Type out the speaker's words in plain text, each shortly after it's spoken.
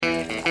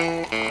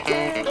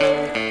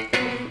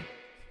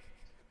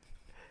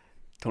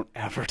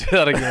never do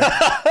that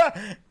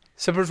again.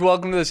 Sippers,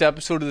 welcome to this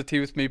episode of the Tea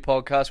With Me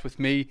podcast with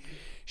me,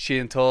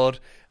 Shane Todd.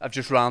 I've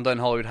just ran down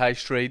Hollywood High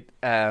Street.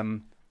 Well,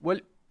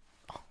 what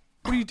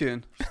are you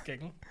doing? Just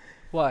giggling.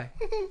 Why?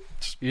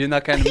 You in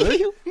that kind of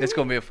mood? It's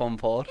going to be a fun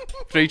pod.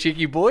 Three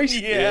cheeky boys.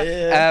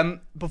 Yeah.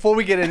 Before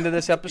we get into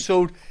this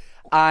episode,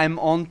 I'm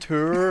on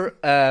tour.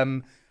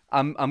 I'm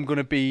going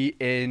to be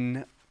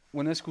in,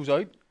 when this goes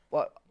out,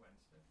 what?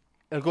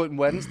 It'll go out on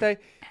Wednesday.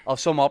 I'll have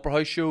some opera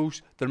house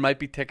shows. There might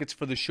be tickets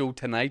for the show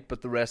tonight,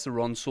 but the rest of the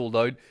run's sold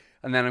out.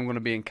 And then I'm going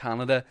to be in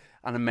Canada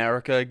and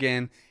America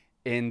again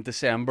in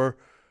December.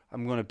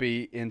 I'm going to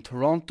be in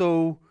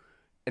Toronto,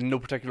 in no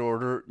particular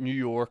order, New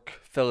York,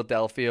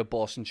 Philadelphia,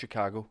 Boston,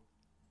 Chicago.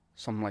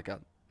 Something like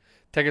that.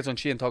 Tickets on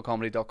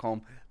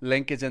ShaneToddComedy.com.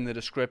 Link is in the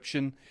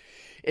description.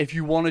 If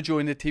you want to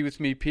join the Tea With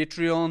Me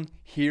Patreon,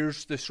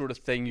 here's the sort of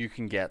thing you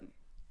can get.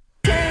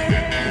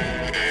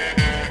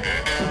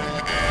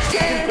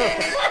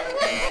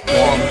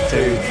 1, 2,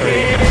 3.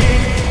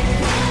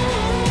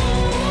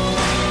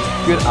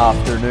 Good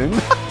afternoon.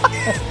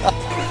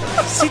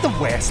 See the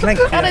West Link.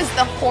 That is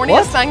the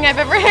horniest thing I've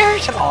ever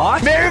heard. Oh,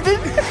 Mervyn.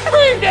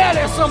 Bring down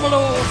some of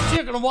those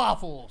chicken and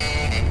waffles.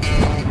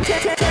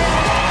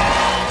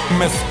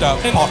 Mr.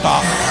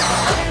 Potter.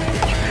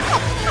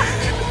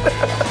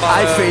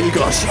 I feel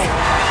gushy.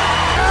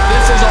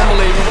 This is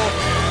unbelievable.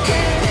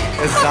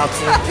 this is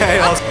absolute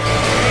chaos.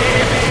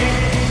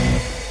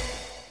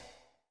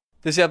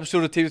 This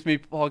episode of Tea With Me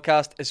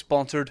podcast is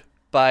sponsored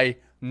by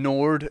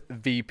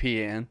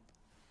NordVPN.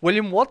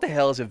 William, what the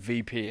hell is a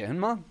VPN,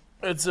 man?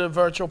 It's a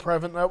virtual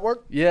private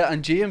network. Yeah,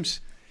 and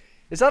James,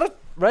 is that a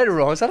right or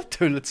wrong? Is that a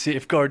tool that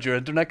safeguards your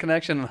internet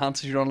connection and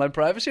enhances your online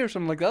privacy or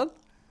something like that?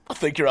 I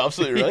think you're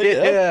absolutely right.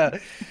 Yeah.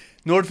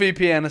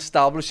 NordVPN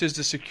establishes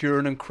the secure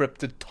and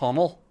encrypted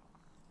tunnel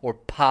or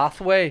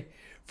pathway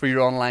for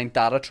your online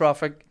data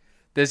traffic.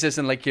 This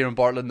isn't like here in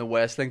Bartlett in the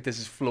West Link. This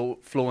is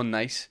flowing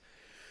nice.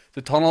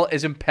 The tunnel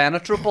is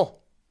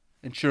impenetrable,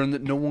 ensuring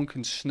that no one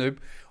can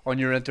snoop on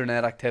your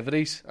internet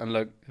activities. And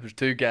look, there's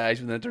two guys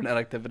with internet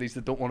activities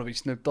that don't want to be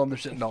snooped on. They're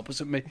sitting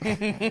opposite me.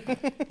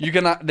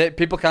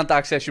 People can't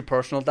access your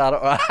personal data.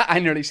 Or I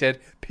nearly said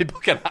people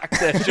can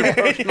access your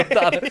personal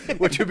data,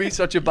 which would be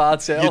such a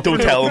bad sell. You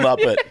don't tell them that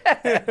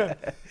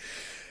bit.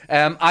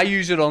 I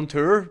use it on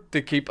tour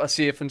to keep a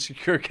safe and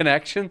secure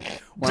connection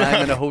when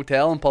I'm in a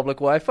hotel and public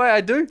Wi-Fi.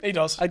 I do. He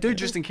does. I do,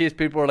 just in case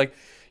people are like,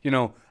 you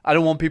know, I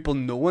don't want people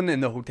knowing in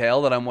the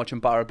hotel that I'm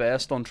watching Bar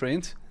Best on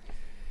trains.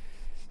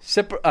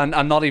 And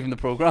not even the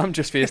programme,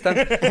 just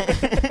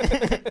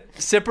FaceTime.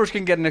 Sippers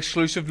can get an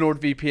exclusive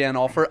NordVPN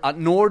offer at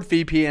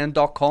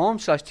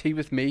nordvpn.com/tea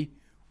with me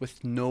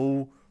with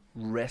no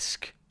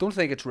risk. Don't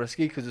think it's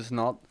risky, because it's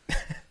not.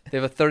 They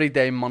have a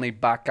 30-day money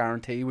back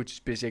guarantee, which is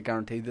basically a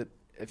guarantee that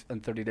if in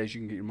 30 days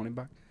you can get your money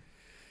back.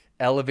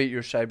 Elevate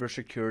your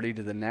cybersecurity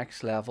to the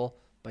next level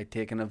by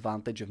taking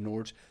advantage of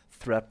Nord's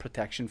threat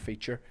protection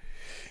feature.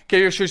 Get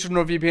your exclusive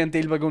NordVPN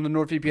deal by going to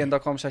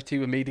nordvpn.com/tea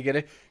with me to get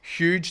a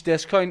huge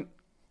discount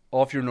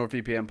off your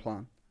NordVPN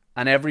plan.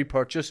 And every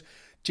purchase,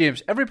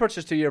 James, every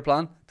purchase 2-year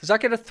plan, does that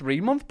get a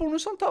 3-month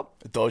bonus on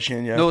top? It does,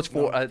 Shane, yeah. No, it's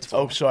 4. It's 4.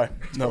 Oh, sorry.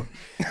 No.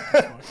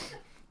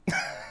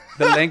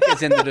 The link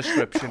is in the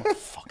description.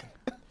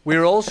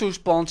 We're also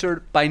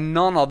sponsored by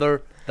none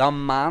other than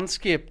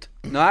Manscaped.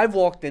 Now, I've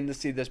walked in to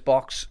see this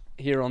box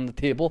here on the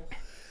table.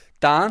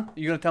 Dan, are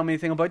you going to tell me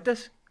anything about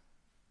this?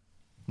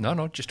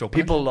 No, just open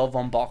People love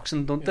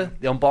unboxing, don't they?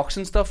 The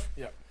unboxing stuff.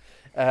 Yeah.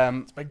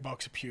 It's a big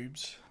box of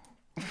pubes.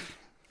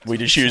 We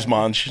just use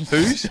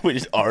Whose? We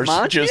just ours.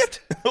 Manscaped?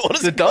 Just, what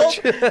is The it called?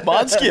 Dutch?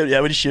 Manscaped.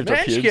 Yeah, we just shaved our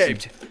pubes.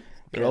 Manscaped.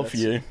 They're all for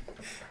you.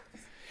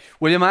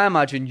 William, I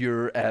imagine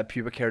your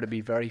pubic hair to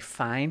be very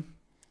fine.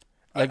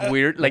 Like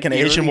weird. Like an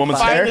Asian eerily woman's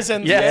fine. hair? Fine as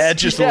in, Yeah,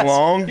 just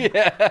long. Yeah.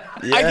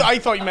 Yeah. I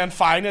thought you meant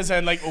fine as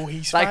in like, oh,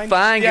 he's Like fine.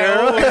 fine, Yeah,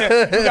 girl. oh,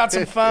 yeah. We got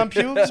some fine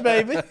pubes,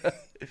 baby.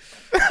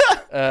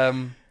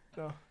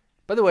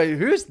 By the way,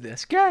 who is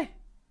this guy?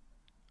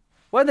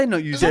 Why are they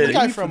not using Is that the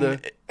guy me for from?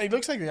 the He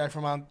looks like the guy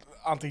from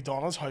Auntie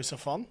Donna's House of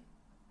Fun.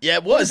 Yeah,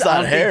 what is that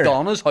Auntie hair?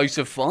 Donna's House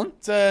of Fun?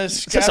 It's a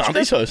Is this sketch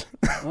Andy's script.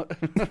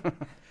 house?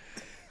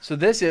 So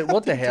this is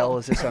what the hell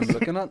is this I'm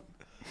looking at?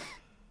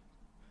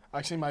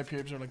 Actually, my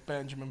pubes are like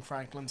Benjamin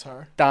Franklin's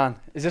hair. Dan,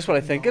 is this what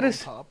I think it On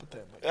is? top, but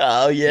then, like,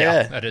 Oh, yeah.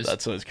 Yeah, that is.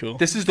 That sounds cool.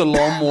 This is the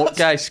lawnmower,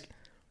 guys.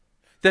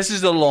 This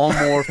is the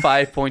lawnmower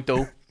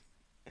 5.0.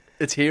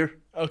 It's here.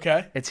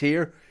 okay. It's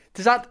here.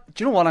 Does that?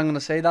 Do you know what I'm going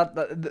to say? That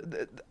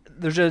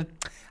there's a.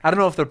 I don't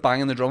know if they're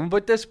banging the drum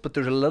about this, but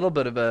there's a little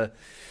bit of a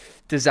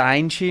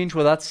design change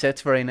where that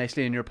sits very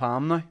nicely in your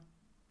palm now.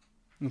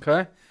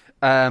 Okay.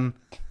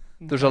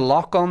 There's a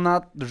lock on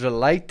that. There's a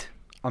light.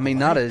 I mean,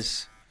 that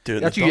is.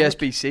 Dude, That's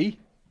USB-C.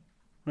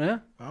 Yeah.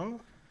 Oh.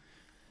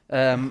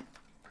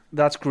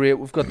 That's great.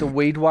 We've got the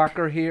weed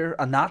whacker here,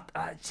 and that.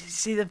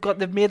 See,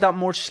 they've made that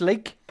more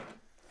sleek.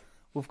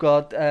 We've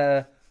got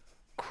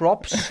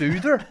crop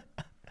soother,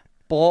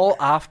 ball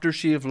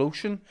aftershave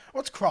lotion.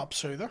 What's crop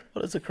soother?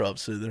 What is a crop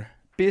soother?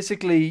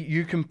 Basically,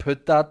 you can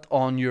put that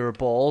on your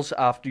balls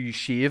after you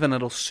shave, and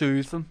it'll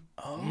soothe them.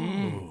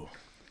 Oh.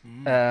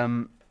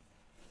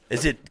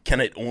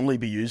 Can it only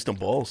be used on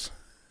balls?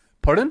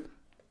 Pardon?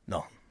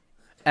 No.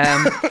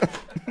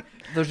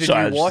 There's a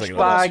Sorry, I new was wash thinking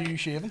What else are bag. you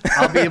shaving?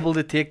 I'll be able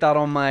to take that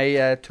on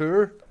my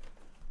tour.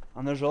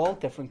 And there's all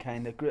different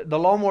kind of... The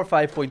Lawnmower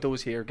 5.0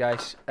 is here,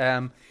 guys.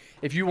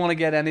 If you want to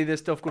get any of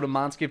this stuff, go to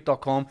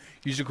manscaped.com.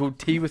 Use the code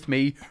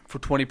TWITHME for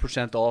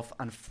 20% off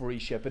and free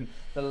shipping.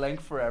 The link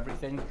for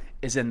everything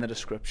is in the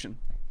description.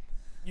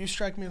 You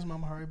strike me as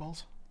Mama Harry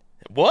balls.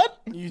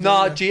 What? You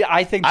No, do,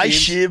 I think I James,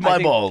 shave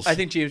my balls. I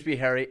think James be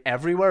hairy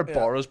everywhere,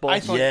 bar his balls. I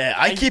thought- Yeah,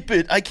 I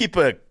keep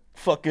a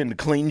fucking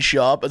clean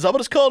shop. Is that what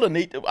it's called?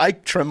 I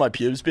trim my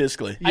pubes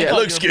basically. I Yeah, it thought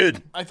looks your-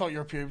 good. I thought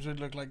your pubes would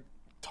look like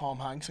Tom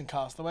Hanks in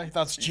Castaway.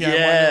 That's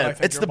genuinely what I Yeah,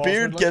 think it's your the balls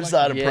beard would look gives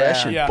like. that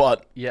impression, Yeah.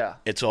 but Yeah.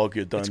 it's all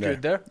good down It's there.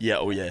 good there? Yeah,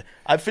 oh yeah.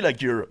 I feel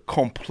like you're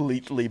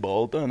completely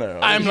bald down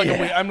there. I'm like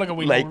Yeah. a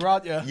wee Like, old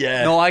rat. Yeah.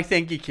 Yeah. No, I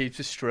think he keeps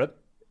a strip.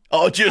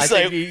 Oh, just I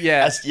like think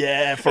yeah.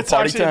 yeah, for It's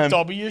party actually a time.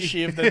 W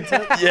shaved into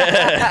it.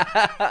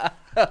 Yeah,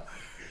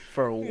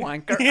 For a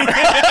wanker.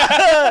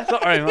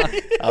 Sorry, man.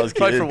 that was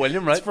Probably good. for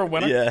William, right? It's for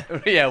winner. Yeah.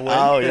 Yeah, Will.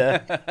 Oh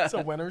yeah, It's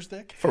a winner's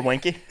dick. for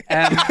Winky.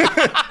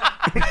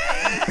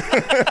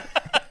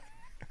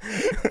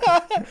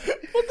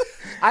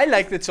 I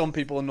like that some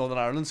people in Northern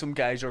Ireland, some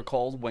guys are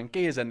called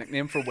Winky as a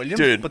nickname for William.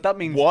 Dude, but that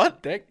means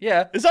what? dick.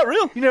 Yeah. Is that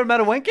real? You never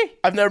met a Winky?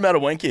 I've never met a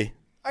Winky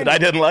that I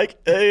didn't like.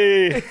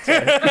 Hey,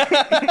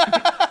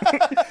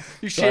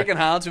 You shaking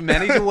hands with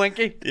many's a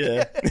Winky.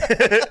 yeah.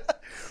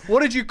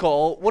 What did you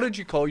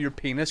call your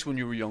penis when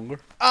you were younger?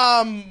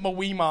 My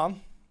wee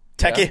man.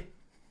 Techie.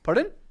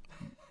 Pardon?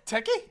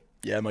 Ticky?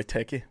 Yeah, my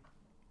techie.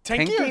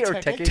 Tinky Tinky or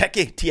or ticky?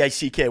 ticky? Techie.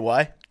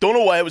 T-I-C-K-Y. Don't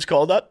know why it was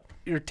called that.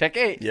 Your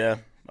ticky. Yeah,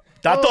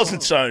 that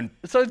doesn't sound.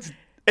 So it's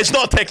It's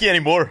not techie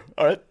anymore.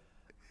 All right.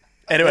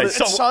 Anyway, It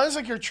so sounds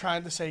like you're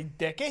trying to say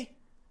dicky.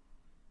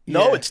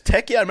 no, yeah. it's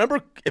techie. I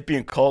remember it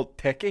being called.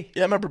 ticky.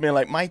 Yeah, I remember being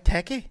like my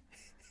techie.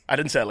 I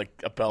didn't say it like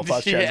a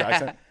Belfast Chinese Yeah.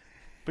 accent.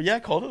 But yeah, I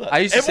called it that. I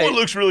used to Everyone say-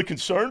 looks really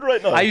concerned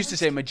right now. I used to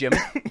say my Jimmy.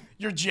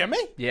 You're Jimmy?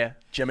 Yeah.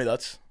 Jimmy,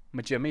 that's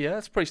My Jimmy, yeah,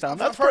 that's pretty standard.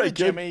 That's I've heard pretty of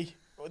good. Jimmy.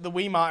 The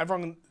wee man.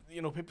 Everyone,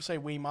 people say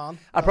wee man.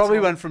 I probably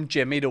went from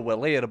Jimmy to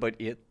Willie at about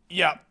 8.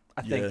 Yeah.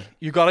 I think Yeah.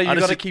 you gotta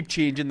Honestly, keep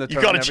changing the you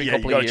term gotta every you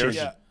couple gotta of years.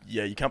 change it.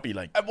 Yeah, you can't be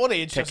like. At what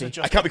age does Ticky. it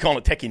just? I can't be calling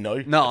it techie now.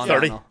 No,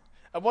 30. no.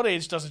 At what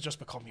age does it just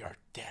become your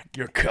dick?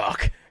 Your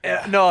cock.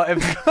 No,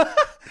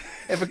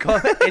 if it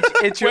comes,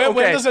 it's your When- okay.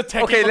 when does a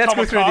ticky okay, let's become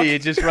go a through cock? the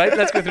ages, right?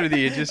 Let's go through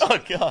the ages. Oh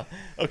god.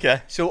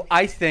 Okay. So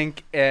I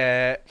think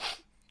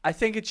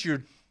it's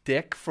your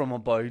dick from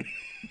about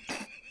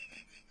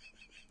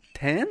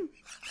 10.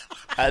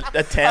 At 10,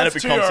 That's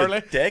it too becomes early.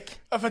 a dick.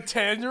 If a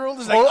 10-year-old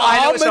is like, Oh,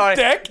 I know. I'm Sorry, a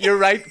dick. you're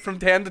right. From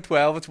 10 to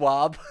 12, it's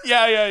wab.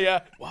 Yeah.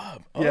 Wow.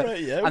 All right.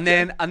 Yeah. Okay.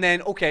 And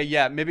then okay,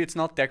 yeah, maybe it's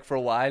not dick for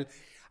a while.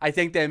 I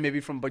think then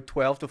maybe from about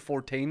 12 to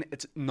 14,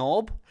 it's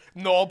knob.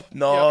 Knob.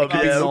 No.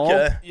 Yeah. Yeah. knob.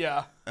 Okay.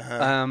 Yeah.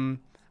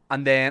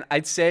 And then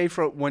I'd say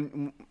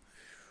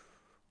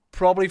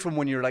probably from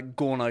when you're like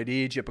going out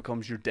age, it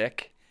becomes your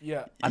dick.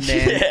 Yeah. And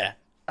then Yeah.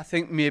 I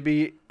think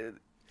maybe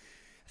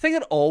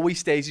it always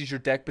stays as your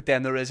dick, but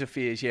then there is a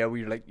phase, where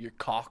you're like your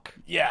cock.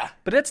 Yeah.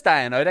 But it's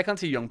dying out. I can't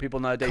see young people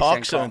nowadays Cock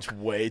saying sounds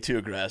cock. way too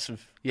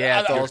aggressive.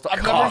 Yeah, it does. I've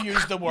Cock. never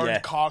used the word Yeah.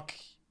 cock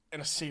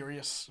in a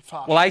serious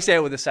fashion. Well, I say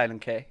it with a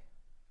silent K.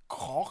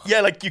 Cock?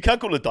 Yeah, like you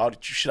can't go to the doctor.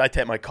 Should I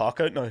take my cock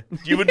out now?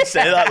 You wouldn't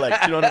say that, like,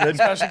 do you know what I mean?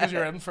 Especially because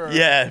you're in for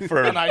Yeah,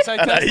 for an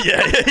eyesight test.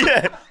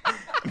 yeah.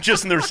 I'm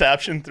just in the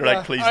reception. They're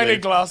like, please I need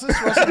leave. glasses.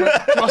 Do you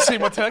want to see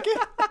my ticket?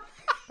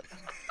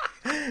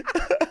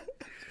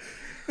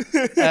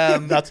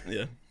 That's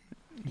yeah.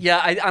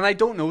 Yeah, I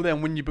don't know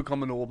then when you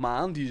become an old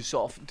man,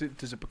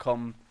 does it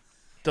become...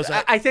 Does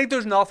it? I think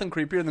there's nothing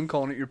creepier than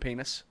calling it your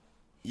penis.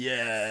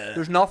 Yeah.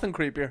 There's nothing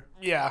creepier.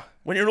 Yeah.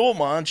 When you're an old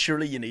man,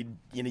 surely you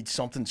need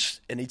something.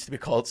 It needs to be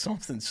called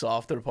something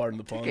softer. Pardon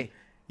the pun. Ticky.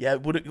 Yeah.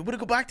 Would it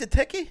go back to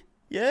ticky?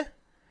 Yeah.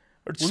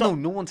 Or Well,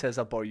 some, no one says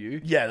that bar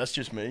you. Yeah, that's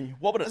just me.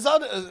 What would it? Is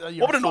that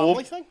your What would an family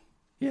old- thing?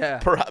 Yeah.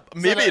 Perhaps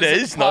maybe it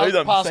is now that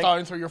I'm passed thinking-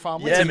 down through your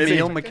family. Yeah, It's a maybe.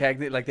 male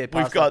McKegney, like they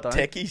pass We've got that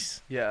down.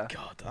 tickies. Yeah.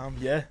 God damn.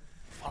 Yeah.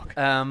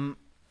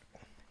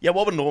 Yeah,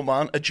 what would an old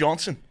man? A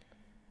Johnson.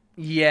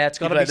 Yeah, it's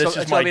got to You'd be, be like, so, "This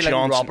it's is gotta my be like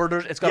Johnson."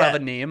 Robert. It's got to have a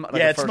name. Like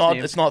yeah, a it's first not.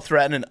 name. It's not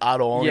threatening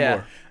at all Yeah.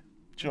 anymore.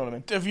 Do you know what I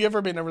mean? Have you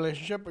ever been in a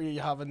relationship where you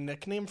have a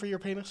nickname for your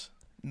penis?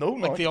 No,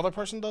 Like not the other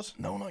person does?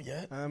 No, not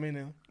yet. I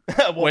mean,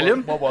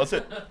 William? What was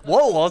it?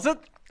 What was it?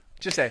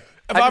 Just say.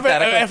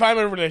 if I'm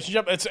in a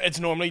relationship, it's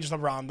normally just a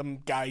random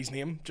guy's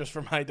name just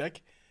for my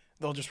dick.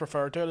 They'll just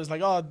refer to it as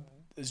like, oh,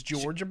 is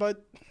George about?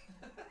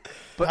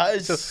 That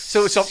is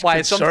So why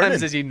concerning.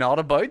 sometimes is he not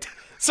about?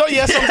 So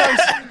yeah,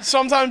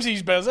 sometimes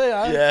he's busy.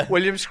 Yeah.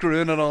 William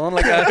screwing it on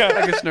like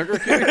a snooker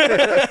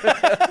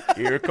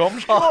cue. Here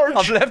comes George.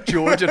 I've left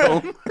George at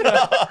home.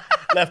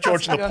 Left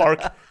George in the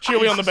park.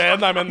 She'll be on the bed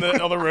and I'm in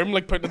the other room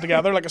like putting it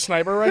together like a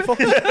sniper rifle.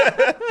 Do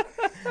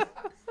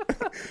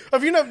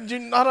you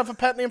not have a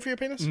pet name for your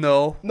penis?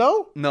 No,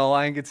 No? no,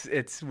 I think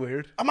it's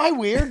weird. Am I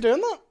weird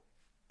doing that?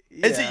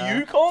 Is it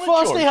you calling it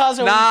Frosty George? has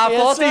a Nah, wee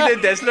Frosty face,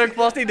 did this look.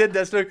 Frosty did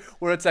this look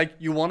where it's like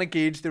you want to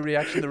gauge the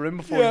reaction of the room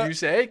before Yeah. you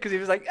say it because he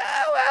was like,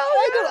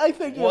 oh, I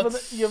think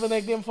you have a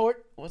nickname for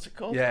it. What's it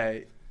called? well. Yeah,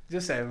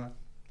 just say it, man.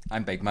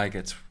 I'm Big Mike.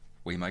 It's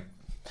Wee Mike.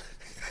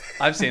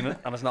 I've seen it,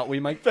 and it's not wee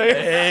Mike.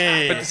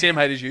 Hey. But the same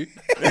height as you.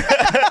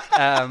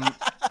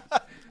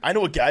 I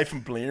know a guy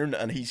from Blairn,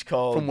 and he's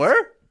called... From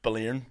where?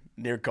 Blairn,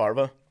 near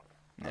Carva.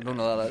 I don't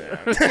know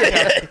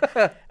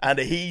that. And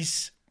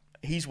he's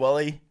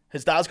Willie.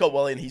 His dad's called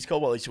Willie, and he's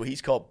called Willie, so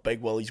he's called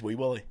Big Willie's Wee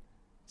Willie.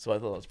 So I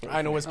thought that's pretty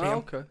I know funny. his pain.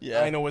 okay.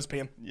 Yeah. I know his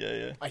pain.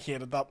 Yeah. I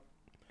hated that.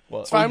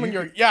 Well, It's fine when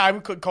you're. Yeah, I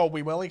would call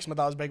Wee Willie because my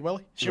dad's Big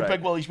Willie. So you're Right.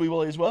 Big Willie's Wee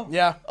Willie as well?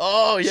 Yeah.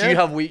 Oh, yeah. So you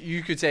have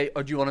you could say,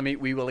 oh, do you want to meet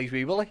Wee Willie's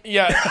Wee Willie?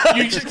 Yeah.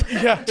 You just.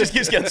 Yeah. Just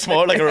keeps getting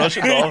smaller like a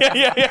Russian doll.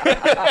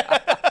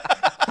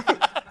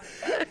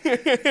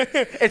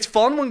 It's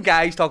fun when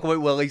guys talk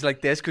about Willies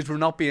like this because we're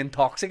not being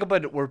toxic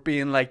about it. We're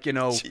being like,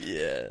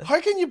 Yeah. How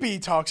can you be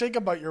toxic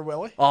about your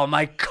Willie? oh,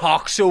 my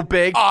cock's so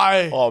big.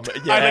 Oh,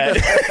 yeah.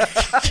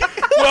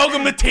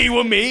 Welcome to Tea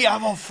with me.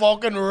 I'm a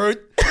fucking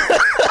root.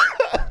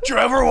 Do you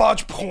ever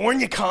watch porn?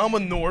 You come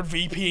with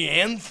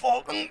NordVPN.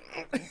 Fucking.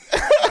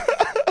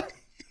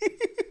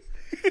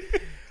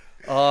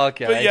 Oh,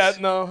 guys. But yeah,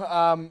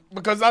 no.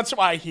 Because that's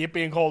why I hate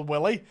being called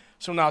Willie.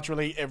 So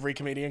naturally, every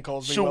comedian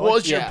calls me So Willie.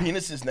 was your Yeah.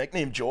 penis's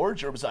nickname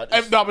George, or was that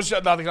That was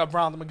just a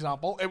random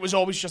example. It was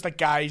always just a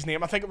guy's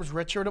name. I think it was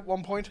Richard at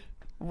one point.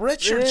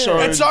 Richard?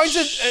 It sounds.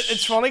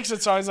 It's funny because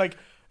it sounds like.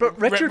 But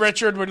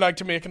Richard would like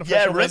to make an Yeah,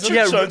 official Richard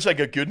visit. sounds like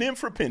a good name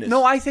for a penis.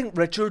 No, I think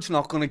Richard's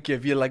not going to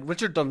give you, like,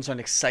 Richard doesn't sound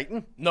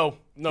exciting. No,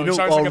 You he know,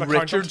 sounds like an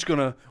Richard's accountant.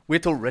 going to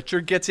wait till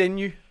Richard gets in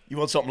you. You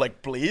want something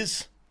like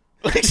Blaze?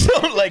 Like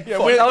something like... Yeah,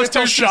 fuck- wait, That was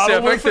till too Shadow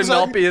specific Wolf to is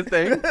not out. be a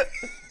thing.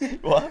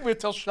 What? Wait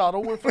till Shadow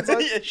Wolf is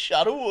out. Yeah,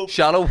 Shadow Wolf.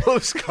 Shadow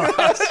Wolf's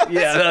class.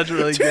 Yeah, that's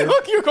really good.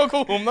 You're gonna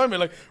go home now and be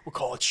like, we'll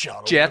call it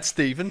Shadow Jet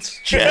Stevens.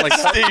 Jet Like,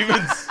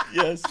 Stevens.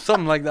 Yes.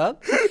 something like that.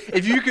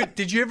 If you could,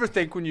 did you ever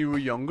think when you were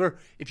younger,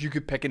 if you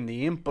could pick a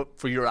name, but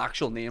for your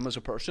actual name as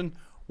a person,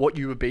 what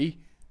you would be?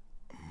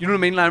 You know what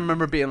I mean? I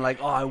remember being like,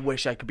 oh, I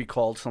wish I could be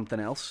called something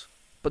else.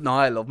 But now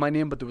I love my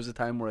name, but there was a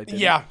time where I didn't.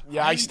 Yeah,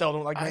 I still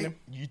don't like my name.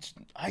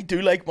 I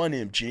do like my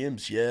name,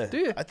 James, yeah. Do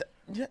you?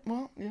 Yeah,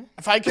 well, yeah.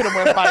 If I could have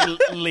went by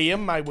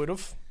Liam, I would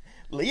have.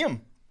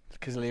 Liam.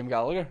 Because Liam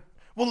Gallagher.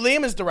 Well,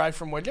 Liam is derived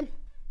from William.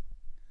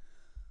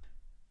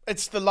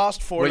 It's the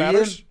last four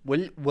letters.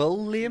 Will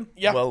Liam?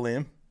 Yeah. Well,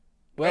 Liam.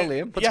 Well,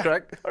 Liam. That's yeah.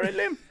 correct. All right,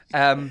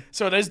 Liam.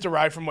 So it is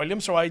derived from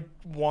William, so I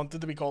wanted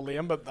to be called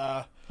Liam,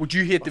 but Would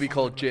you hate to be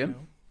called Jim?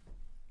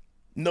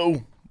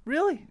 No.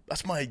 Really?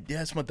 That's my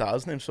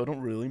dad's name, so I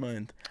don't really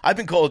mind. I've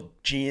been called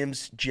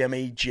James,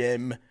 Jimmy,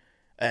 Jim.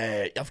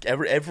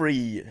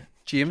 Every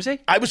Jamesy?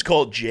 I was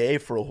called Jay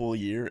for a whole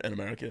year in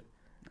America.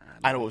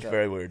 I know it was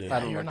very weird. I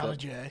don't you're like not that. a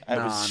J. It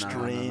was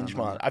strange,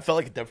 man. I felt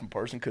like a different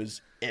person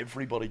because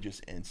everybody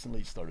just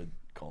instantly started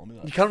calling me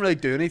that. You can't really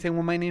do anything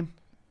with my name.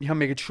 You can't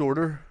make it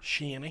shorter.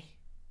 Shaney.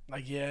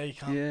 Like, yeah, you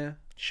can't. Yeah.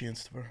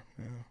 Shanstver.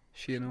 Yeah.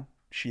 Shano.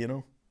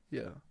 Shano.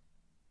 Yeah.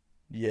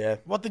 Yeah.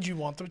 What did you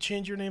want to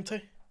change your name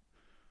to?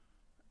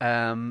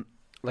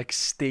 Like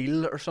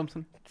Steel or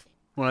something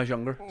when I was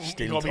younger. You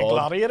Steel gonna be Todd.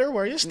 Gladiator,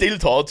 were you? Steel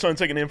Todd sounds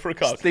like a name for a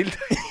cock. Steel.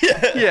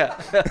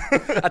 Yeah.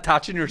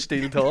 Attaching your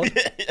steel toe.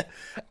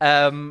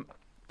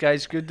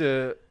 Guys, good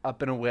to. I've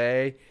been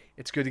away.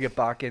 It's good to get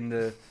back in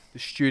the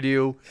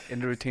studio, in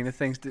the routine of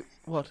things.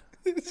 What?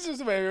 It's just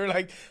the way you're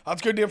like,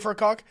 that's a good name for a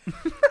cock.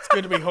 It's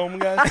good to be home,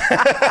 guys.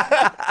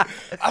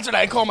 That's what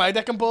I call my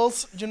dick and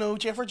balls. You know,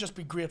 Jeffrey, just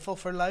be grateful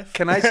for life.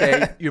 Can I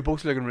say you're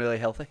both looking really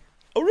healthy?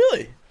 Oh,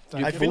 really?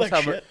 Thank I you. feel like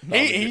Both have shit. it. No,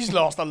 He's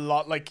lost a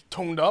lot, like,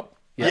 toned up.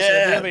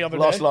 yeah, the other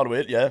lost day. a lot of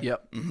weight, yeah.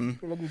 Yep. You're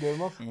looking good,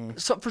 man.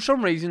 So for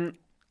some reason,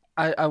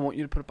 I want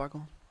you to put it back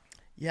on.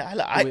 Yeah,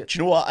 do Wait.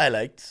 you know what I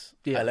liked?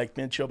 Yeah. I liked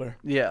being chubber.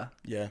 Yeah.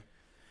 Yeah.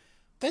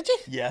 Did you?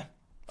 Yeah.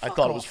 I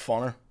thought it was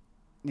funner.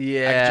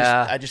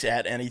 Yeah. I just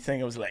ate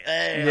anything. I was like,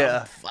 hey,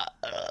 Yeah. I'm fat.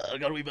 I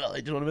got a wee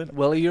belly. Do you know what I mean?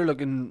 Willie, you're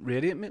looking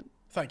radiant, mate.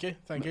 Thank you.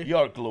 Thank you. You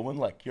are glowing.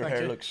 Like, your Thank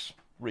hair you. looks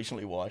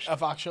recently washed.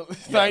 I've actually.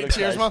 it looks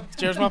Cheers, nice. man.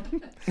 Cheers,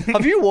 man.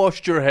 Have you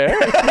washed your hair?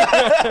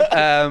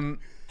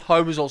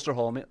 How was Ulster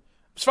Hall, mate?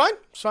 It's fine.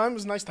 It's fine. It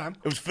was a nice time.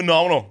 It was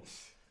phenomenal.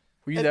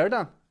 Were you there,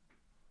 Dan?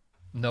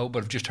 No,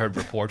 but I've just heard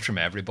reports from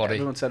everybody.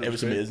 Everyone said It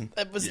was great. amazing.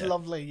 It was Yeah.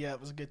 lovely. Yeah,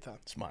 it was a good time.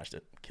 Smashed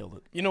it. Killed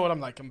it. You know what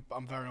I'm like?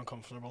 I'm very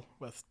uncomfortable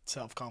with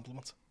self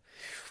compliments.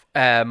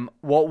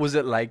 What was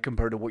it like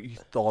compared to what you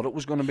thought it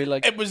was going to be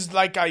like? It was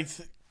like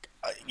I've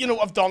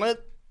done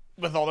it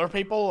with other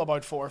people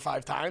about 4 or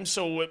 5 times,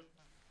 so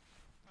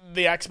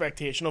the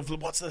expectation of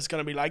what's this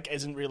going to be like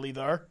isn't really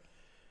there.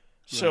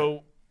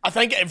 So I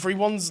think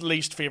everyone's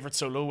least favorite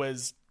solo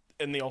is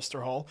in the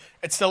Ulster Hall.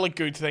 It's still a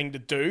good thing to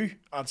do.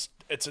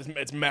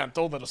 It's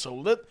mental that I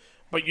sold it,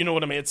 but you know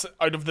what I mean. It's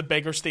out of the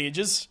bigger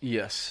stages.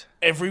 Yes.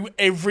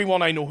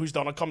 Everyone I know who's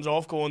done it comes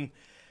off going,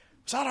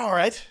 Was that all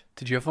right?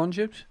 Did you have fun,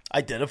 James?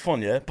 I did have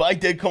fun, yeah. But I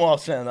did come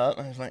off saying that.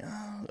 And I was like,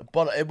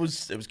 but it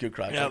was good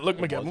crack. Yeah, Luke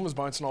It McKegney was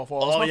bouncing off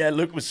walls. Oh, man. yeah,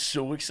 Luke was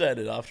so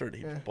excited after it.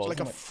 He It's buzzed like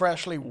a on it.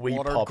 freshly Wee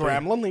watered puppy.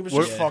 gremlin. He was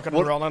just fucking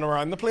running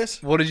around the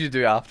place. What did you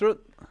do after it?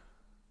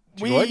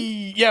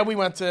 We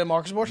went to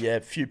Marcus Board. Yeah,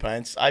 a few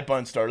pints. I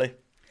bounced early.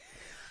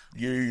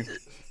 You.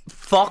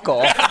 Fuck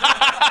off.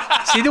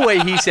 See the way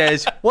he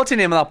says, what's the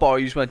name of that bar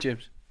you just went,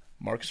 James?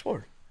 Marcus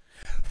Ward.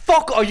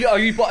 Fuck, are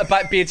you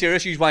being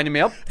serious? You're winding me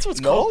up? That's what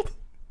it's No. called.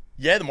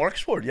 Yeah, the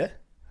Marcus Ward, yeah.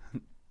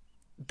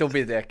 Don't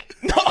be a dick.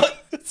 No,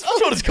 that's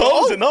what it's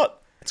called, is it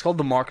not? It's called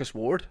the Marcus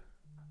Ward.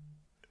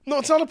 No,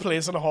 it's not a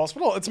place in a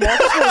hospital. It's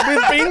Marcus Ward.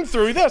 We've been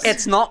through this.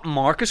 It's not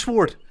Marcus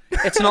Ward.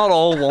 It's not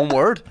all one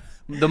word.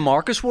 The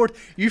Marcus Ward.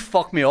 You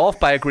fucked me off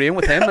by agreeing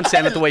with him and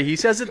saying it the way he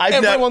says it.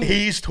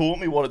 He's told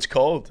me what it's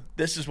called.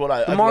 This is what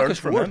I've Marcus learned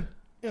from Ward? him.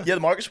 Yeah,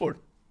 the Marcus Ward.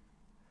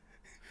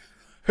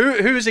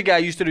 Who was the guy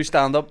who used to do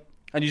stand up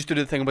and used to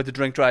do the thing about the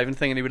drink driving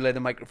thing and he would lay the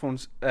microphone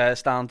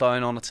stand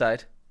down on its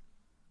side?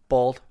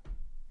 Bald.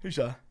 Who's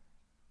that?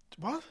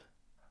 What?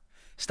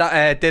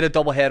 Did a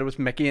double header with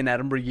Mickey in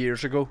Edinburgh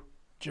years ago.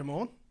 Jim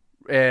Owen?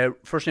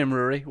 First name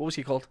Rory. What was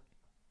he called?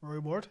 Rory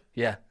Ward?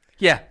 Yeah.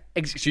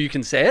 So you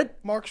can say it.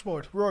 Marcus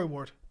Ward. Rory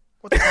Ward.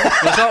 What the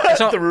hell? It's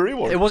not The Rory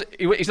Ward.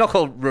 He's not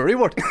called Rory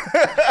Ward.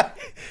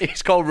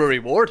 He's called Rory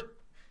Ward.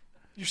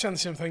 You're saying the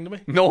same thing to me.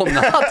 No, I'm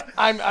not.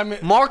 I'm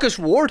Marcus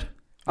Ward.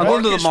 I'm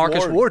going to the Marcus Marcus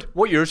Ward. Ward.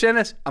 What you're saying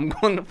is, I'm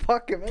going to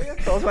fucking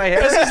close my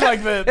head. This is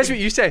like the. That's what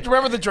you say. Do you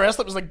remember the dress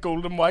that was like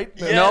gold and white?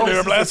 No,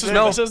 no,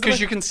 because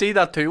you can see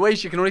that two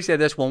ways. You can only say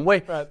this one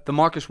way. Right. The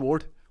Marcus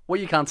Ward. What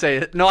you can't say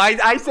it. No,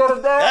 I said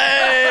it there.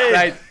 Hey!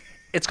 Right.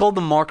 It's called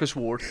the Marcus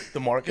Ward. The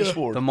Marcus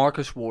Ward. The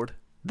Marcus Ward.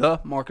 The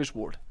Marcus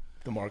Ward.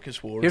 The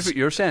Marcus Ward. Here's what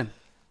you're saying.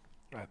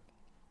 Right.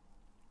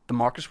 The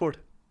Marcus Ward.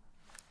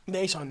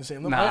 They sound the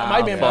same. Though. Nah, Am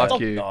I being fuck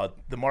mental? you. No,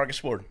 the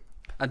Marcus Ward.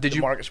 And The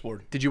Marcus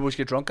Ward. Did you always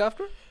get drunk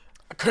after?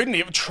 I couldn't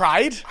even.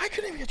 Tried. I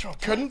couldn't even get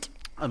drunk. Couldn't.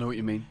 I know what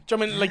you mean. Do you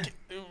know what I mean,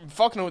 like,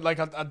 fuck no, like,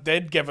 I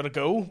did give it a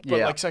go, but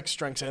Yeah. like 6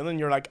 drinks in, and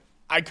you're like,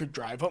 I could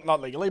drive home,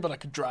 not legally, but I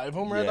could drive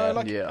home right now,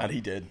 like. Yeah. And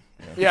he did.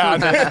 Yeah, I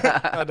did.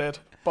 I did.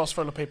 Bus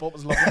full of people, it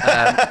was lovely.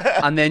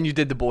 And then you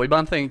did the boy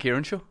band thing in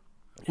Kieran's show.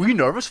 Were you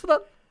nervous for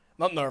that?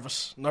 Not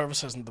nervous.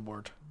 Nervous isn't the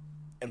word.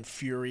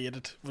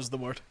 Infuriated was the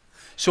word.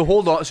 So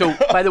hold on. So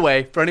by the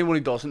way, for anyone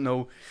who doesn't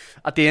know,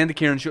 at the end of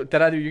Kieran's show,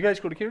 did either of you guys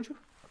go to Kieran's show?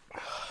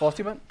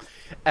 Frosty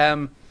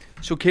man.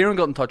 So Kieran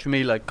got in touch with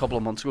me like a couple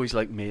of months ago. He's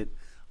like, mate,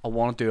 I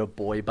want to do a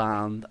boy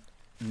band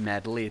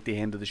medley at the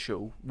end of the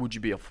show. Would you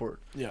be up for it?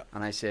 Yeah.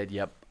 And I said,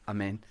 yep, I'm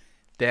in.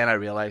 Then I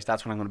realised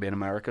that's when I'm going to be in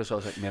America. So I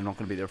was like, man, I'm not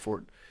going to be there for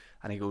it.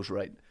 And he goes,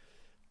 right.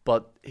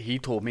 But he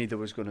told me there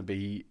was going to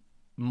be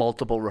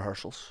multiple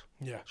rehearsals.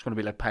 Yeah. It's going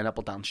to be like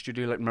Pineapple Dance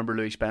Studio. Like, remember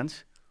Louis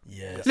Spence?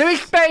 Yes. Louis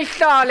Spence,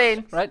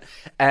 darling. Right?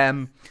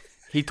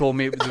 He told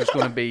me it was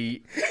going to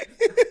be...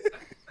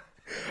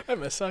 I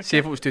miss that. See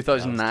if it was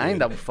 2009,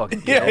 that would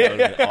fucking Yeah, kill.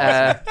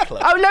 yeah.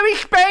 Oh, Louis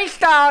Spence,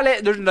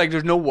 darling.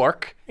 There's no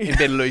work in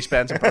being a Louis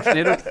Spence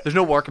impersonator. There's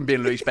no work in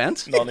being Louis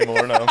Spence. Not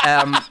anymore, no.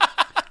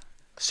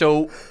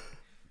 So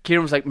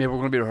Kieran was like, maybe we're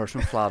going to be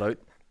rehearsing flat out.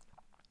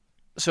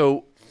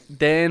 So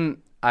then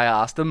I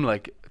asked him,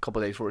 like, a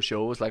couple of days before the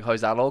show, I was like,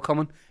 how's that all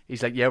coming?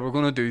 He's like, yeah, we're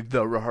going to do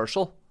the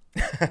rehearsal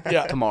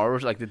Yeah. tomorrow,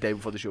 like the day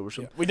before the show or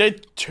something. We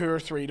did 2 or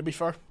 3, to be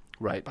fair,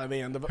 Right. by the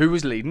end of it. Who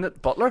was leading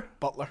it? Butler?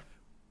 Butler.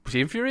 Was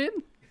he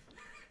infuriating?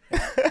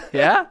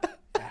 Yeah?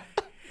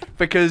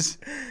 Because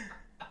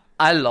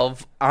I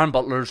love Aaron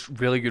Butler's a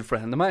really good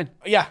friend of mine.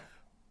 Yeah.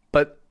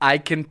 But I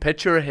can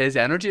picture his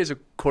energy as a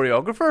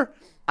choreographer,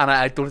 and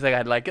I don't think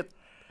I'd like it.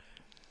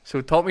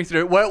 So talk me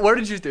through it. Where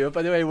did you do it,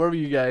 by the way? Where were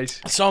you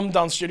guys? Some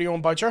dance studio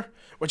in Boucher,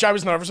 which I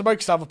was nervous about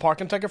because I have a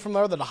parking ticket from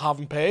there that I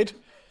haven't paid.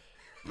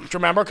 Do you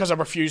remember? Because I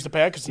refused to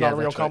pay because it's Yeah, not a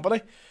real that's right.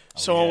 company.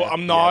 So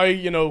I'm now,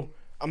 you know,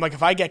 I'm like,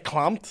 if I get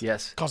clamped,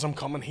 Yes. because I'm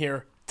coming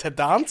here to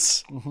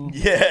dance,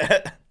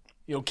 Yeah.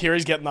 you know,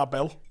 Kiri's getting that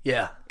bill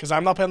Yeah. because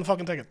I'm not paying the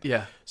fucking ticket.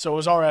 Yeah. So I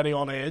was already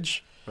on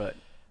edge. Right.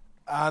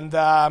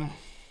 And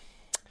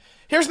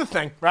here's the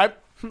thing, right?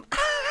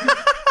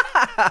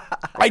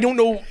 I don't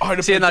know how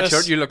to See, in put that this.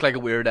 shirt, you look like a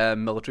weird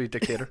military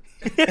dictator.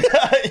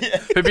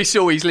 Who'd be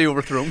so easily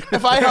overthrown.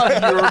 If I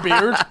had your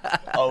beard,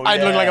 Oh,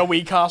 I'd look yeah. like a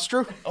wee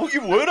Castro. Oh,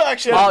 you would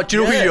actually. Oh, do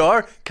you know Yeah. who you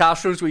are?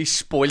 Castro's wee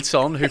spoiled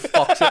son who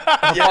fucks it.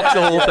 Fucks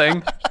the whole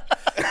thing.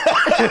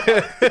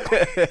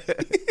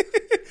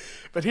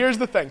 But here's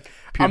the thing.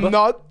 Puba? I'm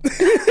not...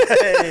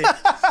 Hey.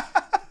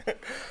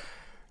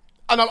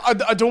 And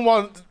I don't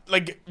want,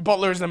 like,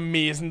 Butler's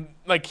amazing,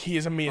 like, he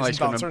is amazing Oh, he's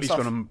dancer and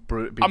stuff. going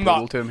to be I'm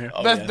brutal not. to him here.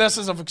 Oh, this, yeah. this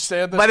is, I've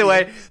said this. By the to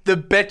way, you. the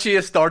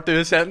bitchiest start to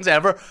a sentence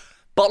ever.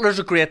 Butler's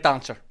a great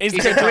dancer. He's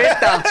He's the a great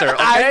dancer,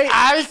 okay?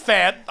 I'll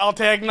say it. I'll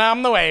take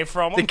none away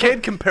from him. The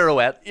kid can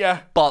pirouette, Yeah.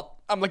 but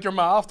I'm like your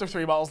ma after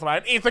 3 bottles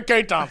tonight. He's a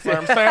great dancer.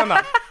 I'm saying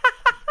that.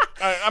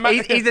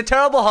 he's a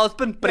terrible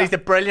husband, but he's a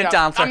brilliant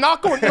dancer. I'm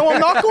not going. No, I'm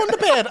not going to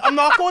bed. I'm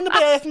not going to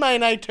bed. It's my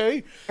night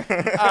too.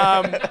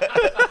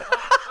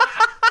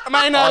 Am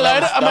I not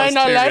allowed? Am I that was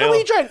not too allowed a real.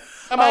 wee drink?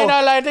 Am I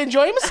not allowed to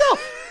enjoy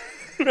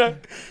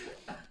myself?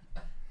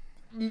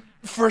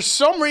 For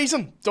some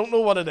reason, don't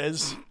know what it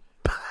is.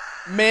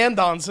 Men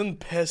dancing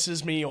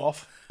pisses me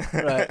off.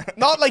 Right.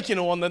 Not like,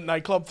 on the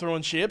nightclub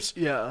throwing shapes.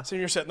 Yeah. So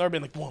you're sitting there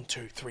being like 1,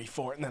 2, 3,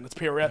 4, and then it's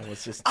pirouette.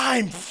 it's just-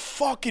 I'm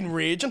fucking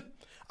raging,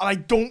 and I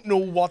don't know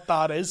what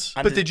that is.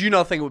 But did you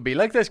not think it would be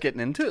like this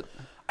getting into it?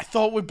 I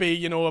thought it would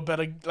be, a bit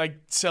of like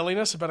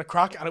silliness, a bit of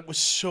crack, and it was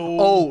so.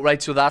 Oh, right.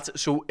 So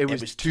it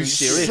was too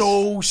serious.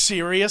 So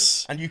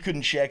serious. And you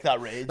couldn't shake that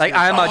rage. Like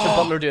I imagine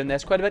Butler doing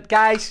this quite a bit.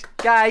 Guys,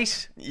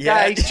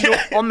 Yeah.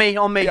 on me.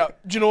 Yeah.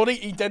 Do you know what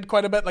he did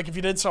quite a bit? Like if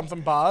you did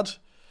something bad.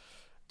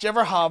 Do you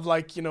ever have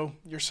like,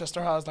 your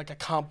sister has like a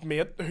camp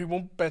mate who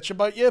won't bitch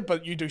about you,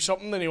 but you do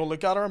something, then he'll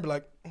look at her and be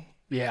like,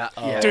 Yeah.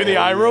 do the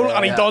eye roll,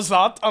 and he does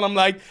that, and I'm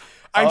like,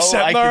 I'm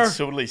sitting I there. can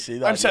totally see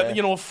that. I'm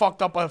sitting,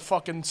 fucked up a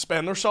fucking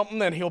spin or something,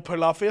 then he'll pull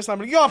that face, and I'm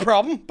like, you got a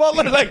problem,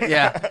 Butler? Like,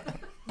 Yeah.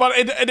 But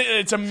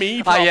it's a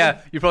me problem.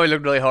 Yeah. You probably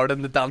looked really hard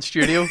in the dance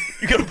studio.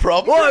 You got a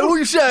problem? What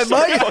you saying,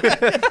 mate?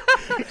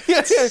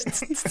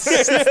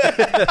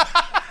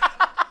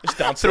 Just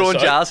dance Throwing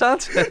this out.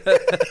 jazz hands.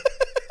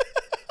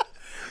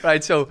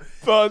 Right. So,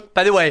 But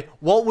by the way,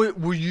 what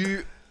were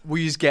you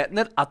getting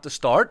it at the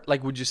start?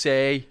 Like, would you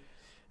say?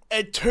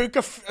 it took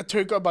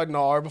about an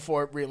hour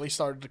before it really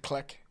started to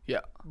click. Yeah.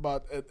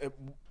 But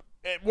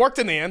it worked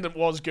in the end. It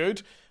was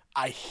good.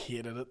 I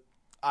hated it.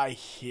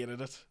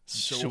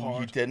 So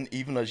hard. You didn't,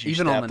 even as you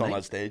Even on stepped the on night?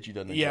 that stage, you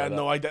didn't Yeah, enjoy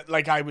no, I did.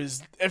 Like I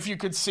was. If you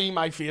could see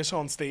my face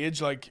on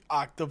stage, like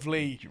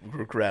actively, that.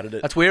 Regretted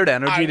it. That's weird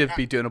energy to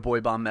be doing a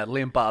boy band medley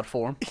in bad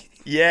form.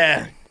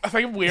 Yeah. I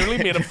think it weirdly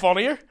made it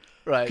funnier.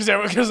 Right.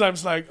 Because I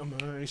was like, am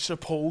I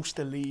supposed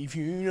to leave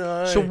you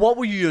now? So what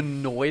were you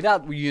annoyed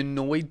at? Were you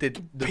annoyed that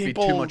there'd be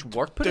too much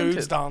work put into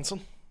dudes it?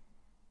 dancing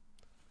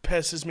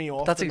pisses me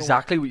off. That's to no-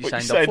 exactly what you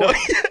signed Signed up up.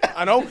 for.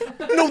 I know.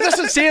 No, this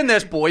is. Seeing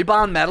this boy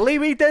band medley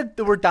we did,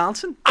 they were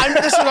dancing.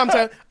 This is what I'm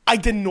telling. I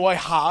didn't know I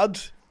had.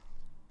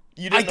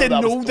 You I didn't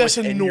that know was this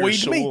within your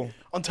annoyed me soul.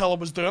 until I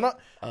was doing it,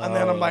 and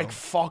then I'm like,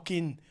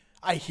 fucking,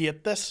 I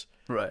hate this.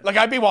 Right. Like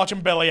I'd be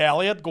watching Billy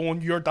Elliot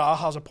going, "Your dad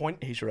has a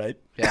point." He's right.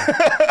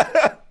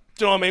 Yeah.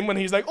 Do you know what I mean? When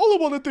he's like, all I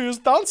want to do is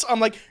dance. I'm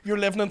like, you're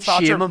living in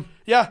Thatcher. Shame him.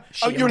 Yeah.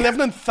 Shame You're him. living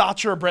in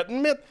Thatcher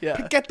Britain, mate.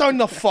 Yeah. Get down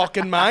the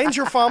fucking mines.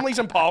 Your family's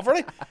in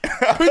poverty.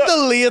 Put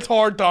the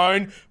leotard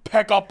down,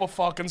 pick up a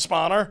fucking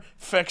spanner,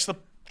 fix the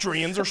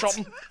drains or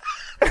something.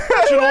 Do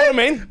you know what I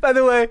mean? By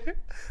the way,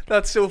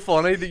 that's so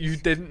funny that you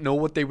didn't know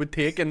what they would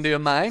take into a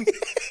mine.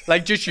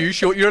 Like just you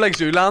show you're like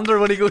Zoolander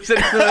when he goes in.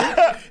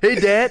 Hey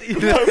Dad.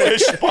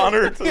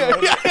 Spanner. Do you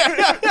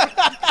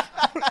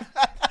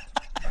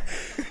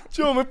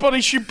know what I mean? But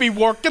he should be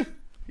working.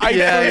 I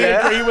Yeah, fully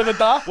yeah. agree with it,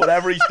 that.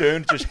 Whatever he's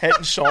doing, just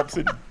hitting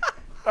something.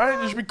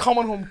 He should be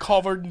coming home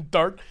covered in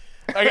dirt.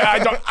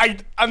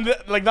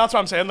 Like, that's what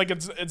I'm saying. Like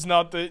it's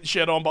not the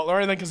shit on Butler or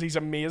anything because he's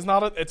amazing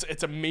at it.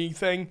 It's a me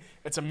thing.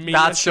 It's a me.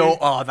 That's issue.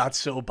 that's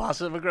so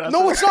passive aggressive.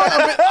 No, it's not.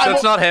 So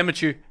it's not him,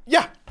 it's you.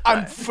 Yeah,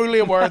 I'm fully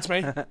aware it's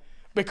me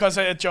because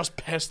it just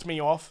pissed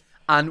me off.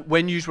 And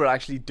when you were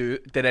actually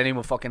did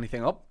anyone fuck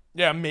anything up?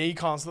 Yeah, me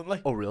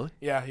constantly. Oh really?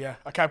 Yeah.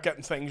 I kept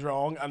getting things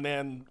wrong and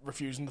then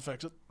refusing to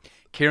fix it.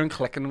 Kieran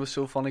clicking was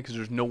so funny because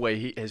there's no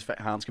way his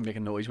hands can make a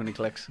noise when he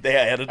clicks. They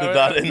edited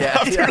that in Yeah,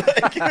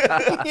 after.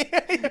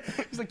 yeah.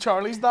 He's like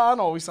Charlie's dad.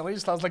 Always suddenly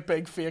just has like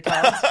big fake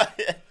hands.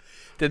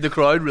 Did the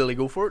crowd really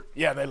go for it?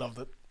 Yeah, they loved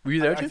it. Were you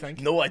there I too?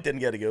 think. No, I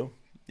didn't get to go.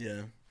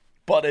 Yeah.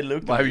 But it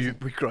looked Why were amazing.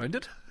 you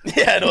grounded?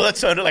 Yeah, no, that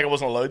sounded like I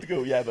wasn't allowed to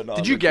go. Yeah, but no.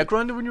 Did you get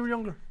grounded when you were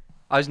younger?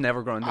 I was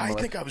never grounded. in my I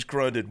life. think I was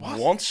grounded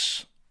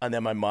once, and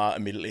then my ma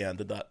immediately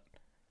ended that.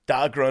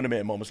 Dad grounded me,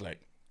 and mum was like,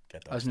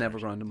 "Get that." I was never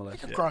grounded in my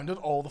life. Grounded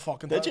all the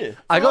fucking time. Did you?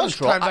 I got in Those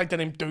trouble. times I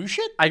didn't even do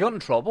shit. I got in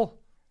trouble,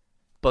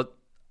 but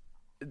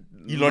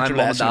You my learned your mum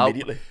and lesson dad-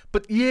 immediately.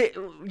 But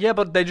yeah,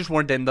 but they just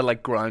weren't into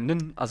like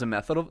grounding as a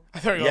method of. I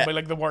thought you were Yeah. gonna be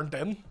like they weren't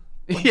in.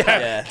 Yeah.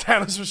 Yeah.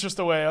 Tennis was just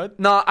the way out.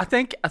 No, I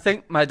think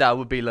my dad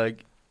would be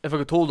like, if I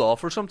got told off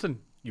for something,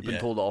 you've been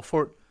Yeah. told off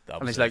for it, That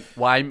and was he's it. like,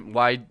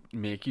 why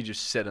make you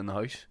just sit in the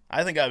house?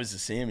 I think I was the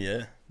same.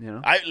 Yeah. You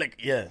know?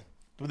 Yeah.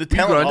 With the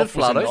telling grounded off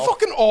was flat out? enough.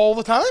 Fucking all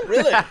the time.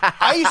 Really?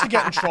 I used to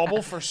get in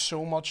trouble for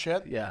so much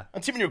shit. Yeah.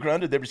 And see, when you're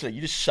grounded, they were just like,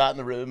 you just sat in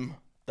the room.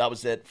 That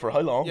was it. For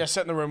how long? Yeah,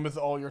 sit in the room with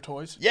all your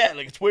toys. Yeah,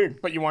 like it's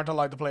weird. But you weren't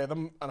allowed to play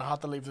them, and I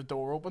had to leave the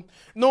door open.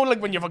 No, like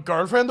when you have a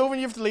girlfriend over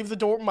and you have to leave the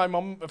door open. My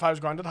mum, if I was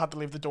grounded, had to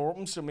leave the door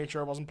open to make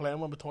sure I wasn't playing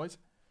with my toys.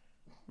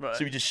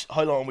 So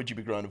how long would you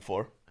be grounded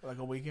for? Like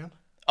a weekend.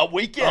 A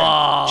weekend?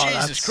 Oh,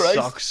 Jesus that Christ.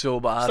 sucks so I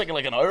was bad. thinking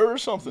like an hour or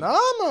something. Nah,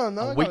 man.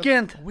 No, I gotta-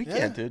 Weekend,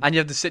 Weekend, dude. and you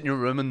have to sit in your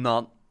room and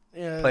not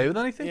Yeah, play with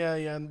anything. Yeah,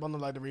 and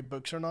wasn't allowed to read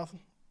books or nothing.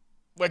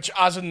 Which,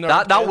 as a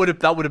nerd,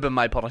 That would have been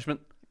my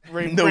punishment.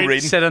 No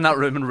reading. Sit in that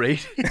room and read.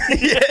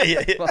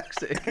 yeah. Fuck's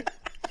sake.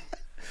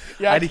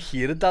 Yeah, I'd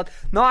hated that.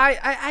 No,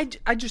 I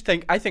just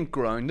think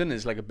grounding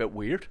is like a bit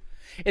weird.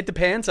 It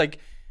depends. Like,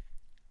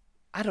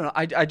 I don't know.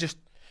 I just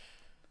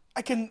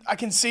I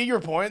can see your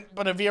point,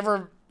 but have you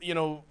ever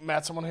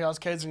met someone who has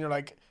kids and you're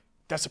like,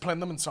 discipline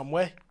them in some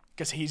way?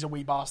 because he's a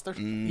wee bastard.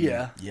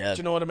 Yeah. Yeah. Do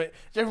you know what I mean?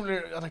 Do you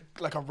ever at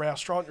like a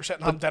restaurant, you're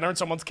sitting having dinner and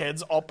someone's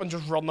kid's up and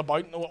just running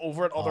about and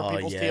over at other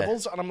people's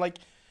tables, and I'm like,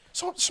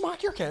 so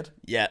smack your kid.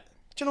 Yeah.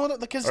 Do you know what?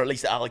 Because Or at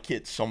least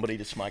allocate somebody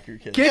to smack your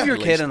kid. Give your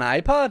At kid least. an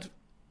iPad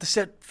to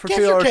sit for give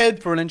 2 your hours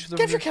kid for an inch of the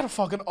give your kid a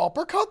fucking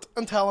uppercut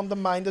and tell him to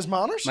mind his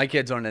manners. My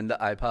kids aren't into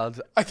iPads.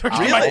 I thought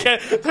Really? my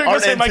kid. They're Aren't gonna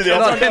say my into kids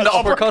the aren't into into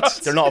uppercuts.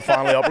 uppercuts. They're not a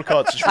family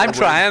uppercuts. It's I'm really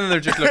trying, and they're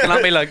just looking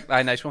at me like,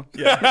 "Aye, nice one."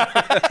 weird.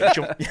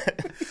 Jump-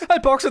 I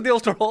box at the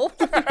Ulster Hall.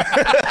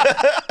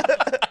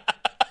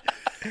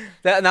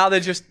 Now they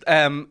just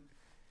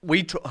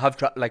we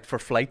like for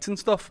flights and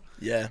stuff.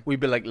 Yeah. We'd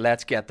be like,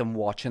 let's get them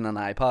watching an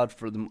iPad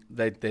for them.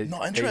 They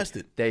Not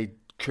interested. They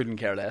couldn't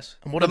care less.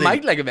 And what they do they-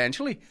 might like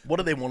eventually What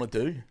do they want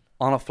to do?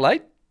 on a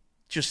flight.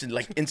 Just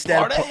like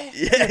instead of Party?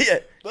 yeah.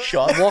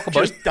 Shut Walk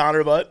about. Just down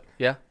about.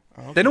 Yeah,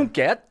 they don't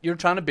get. You're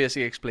trying to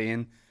basically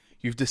explain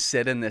you have to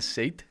sit in this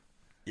seat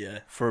Yeah.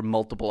 for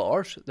multiple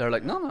hours. They're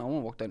like, no, I want to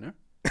walk down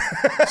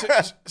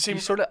there. See,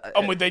 sort of-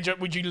 and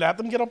would you let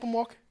them get up and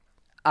walk?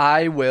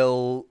 I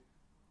will.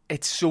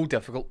 It's so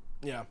difficult.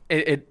 Yeah.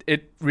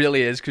 It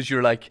really is, because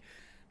you're like,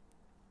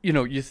 you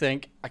know, you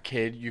think a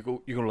kid, you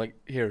go like,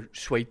 here,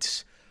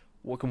 sweets,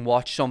 we can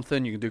watch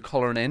something, you can do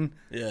colouring in.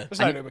 Yeah. That's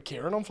how I do with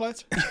Kieran on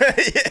flights.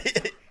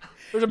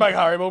 There's a big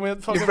Haribo,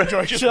 mate. Fucking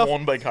enjoy Just yourself.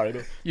 one big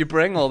Haribo. You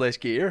bring all this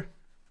gear,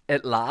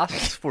 it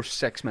lasts for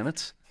 6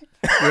 minutes.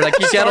 You're like,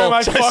 you get Sorry, all, my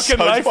you Sounds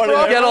fucking life, funny,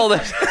 bro. yeah. get all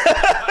this.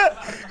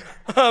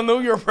 I know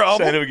your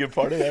problem. Sound of a good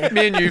party there.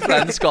 Me and you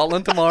flying to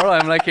Scotland tomorrow.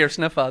 I'm like, here,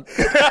 sniff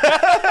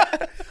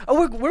that.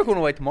 Oh, we're going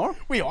away tomorrow.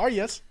 We are,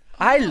 yes.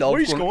 I love Where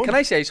are you going? Can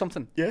I say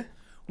something? Yeah.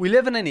 We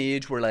live in an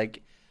age where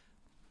like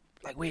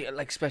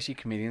especially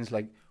comedians,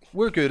 like,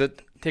 we're good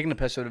at taking the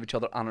piss out of each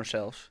other and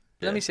ourselves.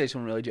 Yeah. Let me say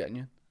something really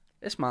genuine.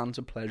 This man's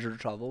a pleasure to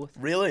travel with.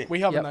 Really? We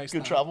have Yep. a nice Good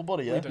time. travel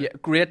buddy, yeah. Yeah,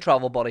 great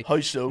travel buddy. How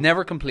so?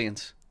 Never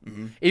complains.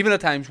 Even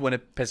at times when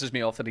it pisses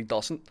me off that he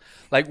doesn't.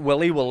 Like,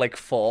 Willie will like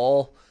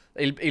fall.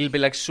 He'll be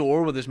like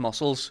sore with his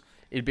muscles.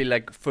 He'll be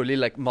like fully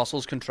like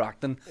muscles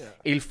contracting.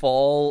 He'll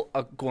fall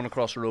going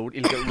across the road.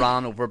 He'll get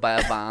ran over by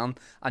a van,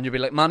 and you'll be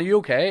like, "Man, are you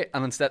okay?"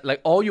 And instead,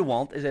 like, all you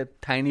want is a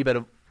tiny bit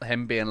of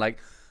him being like,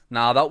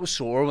 "Nah, that was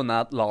sore when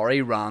that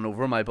lorry ran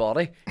over my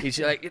body." He's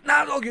like,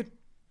 "Nah, it's all good."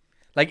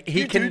 Like,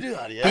 he You can do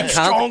that, he yeah. can't-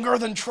 Stronger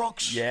than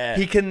trucks. Yeah.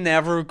 He can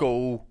never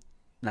go,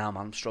 "Nah,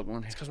 man, I'm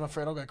struggling here." Because I'm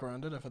afraid I'll get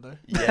grounded if I do.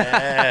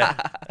 Yeah.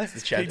 That's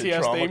the childhood PTSD,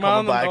 trauma man,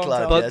 coming back, don't lad.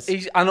 tell. But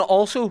Yes. and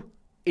also,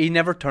 he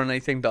never turn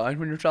anything down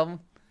when you're traveling.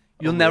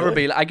 You'll Oh, never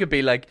really? be. I could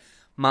be like,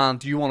 "Man,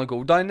 do you want to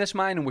go down this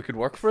mine and we could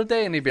work for a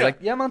day?" And he'd be like,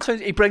 "Yeah, man." Sounds.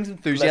 He brings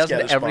enthusiasm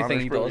get to a everything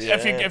Spanish he bro, does. yeah.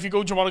 If you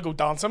go, do you want to go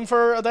dancing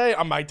for a day?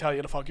 I might tell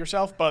you to fuck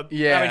yourself, but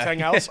Yeah.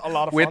 anything else, a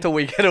lot of Wait fun. till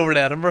we get over to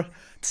Edinburgh.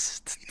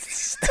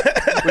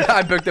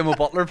 I booked him a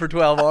butler for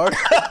 12 hours.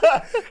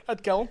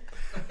 I'd kill him.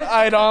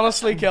 I'd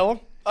honestly kill him.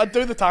 I'd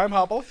do the time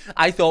happily.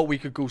 I thought we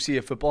could go see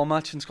a football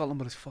match in Scotland,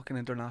 but it's fucking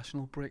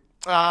international break.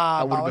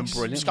 That would've been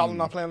brilliant. Scotland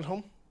not playing at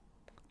home.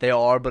 They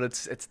are, but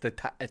it's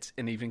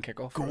an evening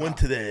kickoff. Going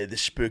to the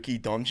spooky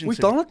dungeon. We've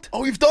done it.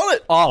 Oh, you've done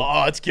it?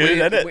 Oh, it's good,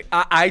 isn't it?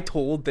 I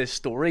told this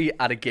story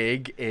at a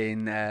gig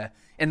in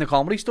the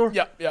Comedy Store.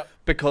 Yeah, yeah.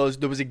 Because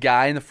there was a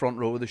guy in the front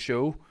row of the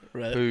show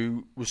Right.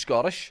 who was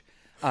Scottish,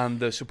 and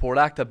the support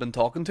act had been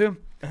talking to him,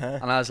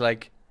 and I was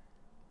like,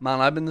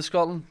 "Man, I've been to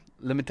Scotland.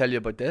 Let me tell you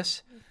about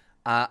this."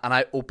 And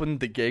I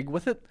opened the gig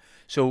with it.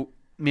 So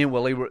me and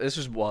Willie were. This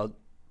was what,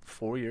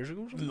 4 years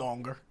ago? Or something?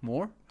 Longer.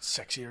 More?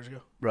 6 years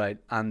ago. Right.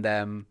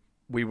 And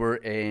we were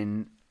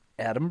in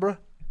Edinburgh,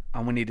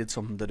 and we needed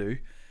something to do,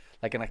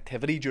 like an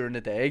activity during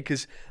the day,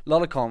 because a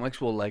lot of comics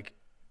will like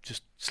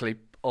just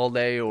sleep all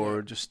day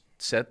or just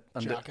sit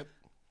and Jacket.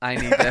 I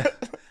need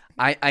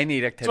I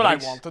need That's what I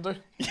activities. want to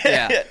do.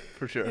 Yeah,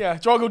 for sure. Yeah.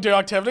 Do you want to go do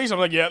activities? I'm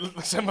like, yeah,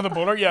 same with the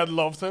boner. Yeah, I'd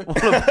love to.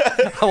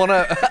 I want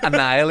to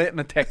annihilate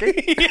my ticket.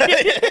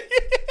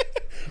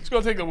 Just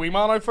going to take the wee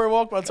man out for a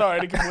walk, but it's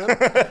alright. He can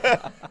wait.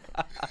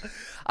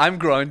 I'm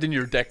grounding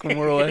your dick when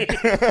we're away.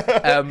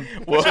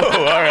 Whoa,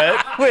 all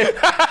right. Wait.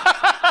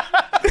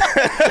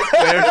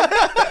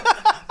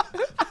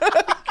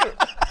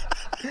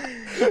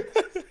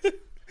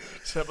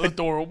 Sit with the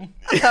door open.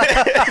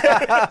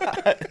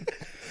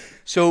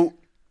 So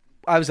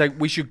I was like,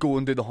 we should go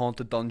and do the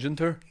Haunted Dungeon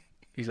tour.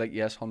 He's like,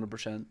 yes,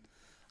 100%.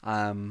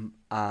 And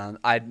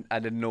I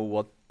didn't know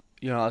what,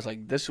 I was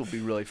like, this will be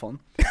really fun.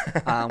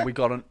 And we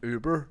got an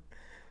Uber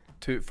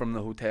from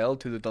the hotel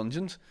to the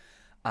dungeons.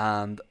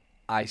 And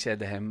I said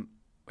to him,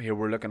 here,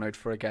 we're looking out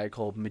for a guy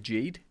called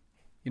Majid.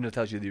 It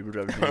tells you the Uber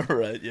driver's name.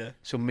 Right, yeah.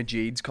 So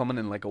Majid's coming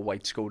in like a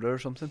white Skoda or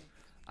something.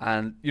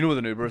 And with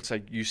an Uber, it's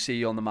like you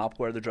see on the map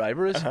where the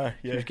driver is. Yeah.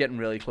 So he's getting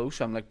really close.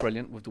 So I'm like,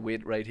 brilliant, we have to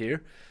wait right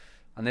here.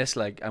 And this,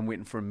 like, I'm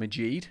waiting for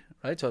Majid,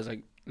 right? So I was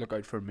like, look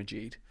out for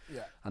Majid.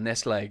 Yeah. And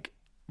this, like,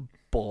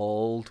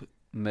 bald,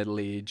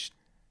 middle-aged,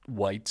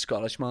 white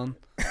Scottish man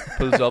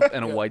pulls up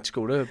in a white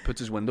Skoda, puts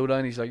his window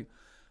down. He's like,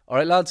 all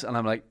right, lads. And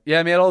I'm like,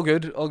 yeah, mate, all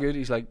good, all good.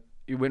 He's like,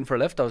 you waiting for a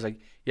lift? I was like,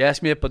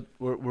 yes, mate, but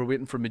we're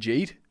waiting for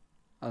Majid.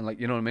 And like,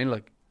 you know what I mean?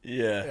 Like,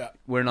 Yeah.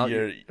 We're not.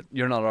 You're-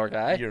 You're not our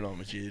guy. You're not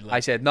Majid. I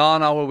said, no,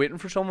 we're waiting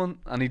for someone.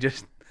 And he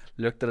just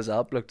looked at us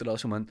up, looked at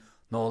us and went,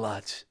 no,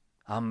 lads,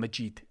 I'm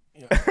Majid.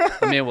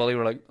 And me and Willie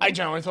were like, I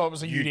genuinely thought it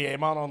was a UDA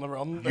man on the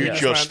run. You He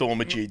just went- stole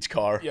Majid's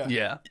car. Yeah.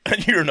 yeah.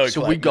 And you're no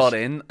So we got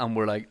in and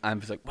we're like, I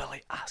was like,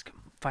 Willie, ask him,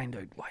 find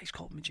out why he's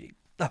called Majid.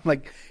 I'm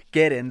like,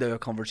 get into a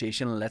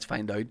conversation and let's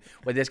find out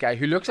with this guy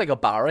who looks like a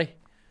Barry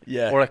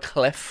Yeah. or a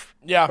Cliff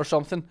Yeah. or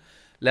something.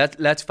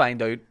 Let's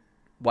find out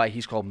why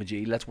he's called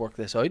Majid. Let's work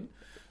this out.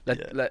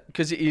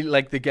 Because he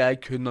like the guy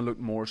couldn't have looked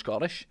more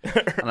Scottish,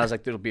 and I was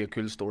like, there'll be a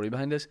cool story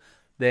behind this.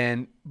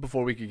 Then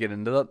before we could get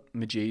into that,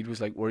 Majid was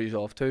like, "Where are you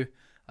off to?"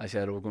 I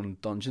said, "We're going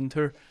dungeon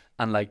tour,"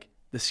 and like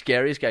the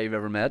scariest guy you've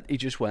ever met, he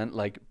just went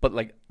like, but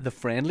like the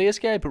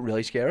friendliest guy, but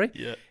really scary.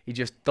 Yeah. He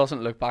just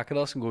doesn't look back at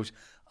us and goes,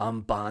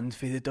 "I'm banned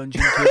for the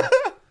dungeon tour."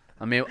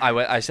 I mean,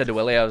 I said to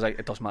Willie, I was like,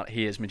 it doesn't matter.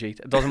 He is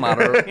Majid. It doesn't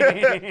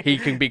matter. He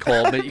can be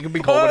called. He can be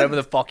called whatever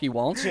the fuck he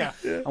wants. Yeah.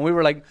 And we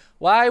were like,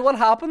 why? What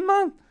happened,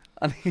 man?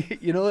 And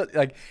you know,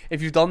 like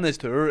if you've done this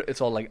tour, it's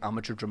all like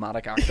amateur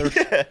dramatic actors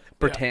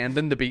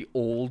pretending to be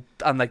old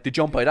and like to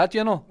jump out at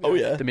you, you know. Oh,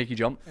 yeah. To make you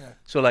jump.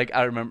 So like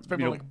I remember, People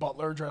you know, like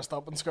Butler dressed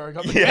up in scary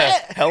cut. Yeah.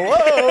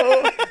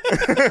 Hello.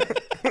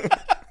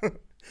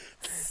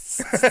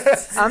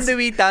 I'm the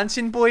wee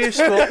dancing boy of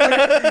Scotland.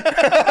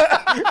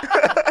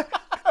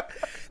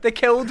 They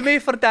killed me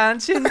for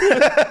dancing.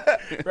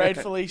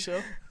 Rightfully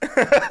so.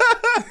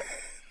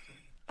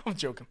 I'm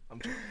joking.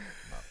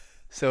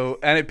 So,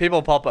 and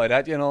people pop out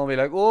at you, and be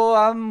like, "Oh,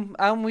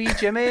 I'm wee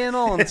Jimmy," and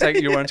all. And it's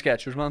like you're wearing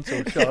Skechers, man.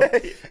 So shut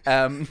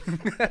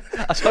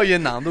up. I saw you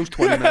in Nando's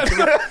 20 minutes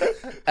ago.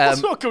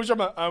 That's what goes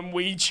from I'm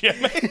wee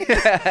Jimmy.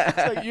 It's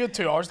like you had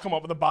 2 hours to come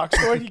up with a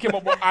backstory. You came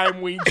up with I'm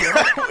wee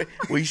Jimmy.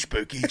 We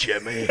spooky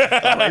Jimmy.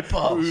 Alright,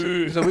 pals.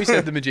 So we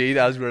said to Majid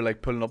as we were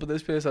like pulling up at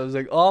this place, I was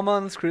like, "Oh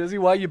man, it's crazy.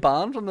 Why are you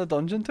banned from the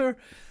dungeon tour?"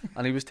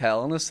 And he was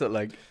telling us that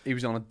like he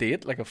was on a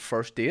date, like a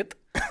first date,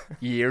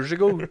 years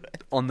ago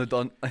on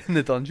the in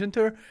the dungeon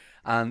tour,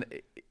 and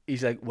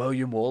he's like,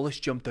 William Wallace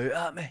jumped out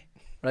at me,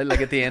 right?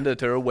 Like at the end of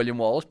the tour, William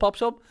Wallace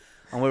pops up.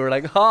 And we were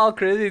like, "Oh,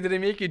 crazy! Did he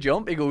make you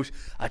jump?" He goes,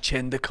 "I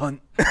chinned the cunt."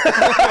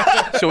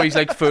 So he's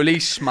like fully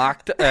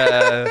smacked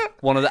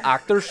one of the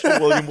actors.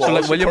 William So like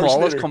Wallace William Wallace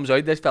impersonator. comes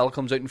out. This fella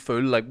comes out in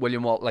full like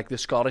William Wallace, like the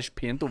Scottish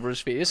paint over his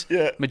face.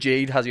 Yeah.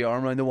 Majid has the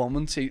arm around the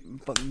woman,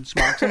 fucking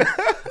smacks him,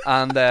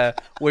 and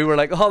we were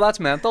like, "Oh,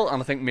 that's mental."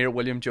 And I think me or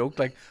William joked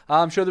like,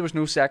 "I'm sure there was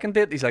no second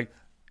date." He's like,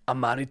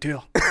 "I'm married to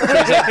her."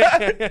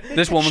 Like,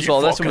 this woman She saw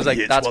this and was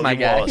fucking like, "That's hates my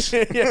William guy." Wallace.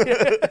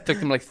 It took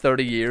them like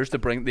 30 years to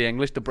bring the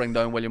English to bring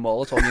down William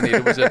Wallace. All you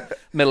needed was a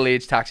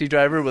middle-aged taxi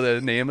driver with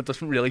a name that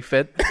doesn't really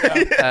fit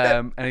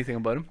anything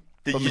about him.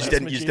 You Majid's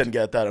just Majid. didn't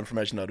get that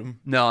information out of him.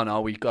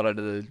 No, we got out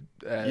of the.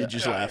 You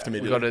just laughed we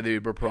immediately. got out of the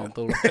Uber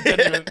pronto.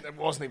 It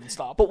wasn't even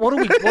stopped. But what are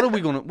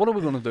we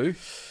gonna do?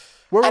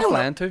 Where are we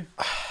flying to?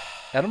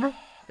 Edinburgh?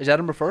 Is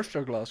Edinburgh first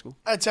or Glasgow?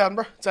 It's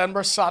Edinburgh. It's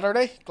Edinburgh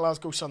Saturday,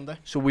 Glasgow Sunday.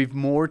 So we've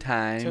more It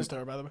time says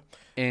there, by the way.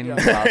 in Yeah.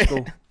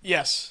 Glasgow.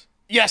 Yes.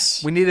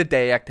 Yes. We need a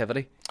day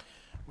activity.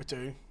 We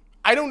do.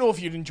 I don't know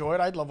if you'd enjoy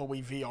it. I'd love a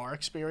wee VR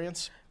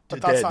experience.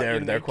 But that's not They're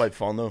unique. quite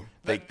fun though.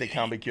 They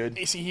can be good.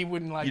 You see, he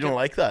wouldn't like You don't it.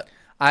 like that?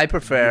 I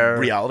prefer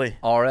Reality.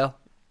 RL.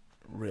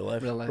 Real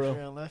life. Real life. Bro.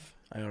 Real life.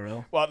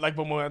 IRL. Well, like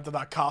when we went to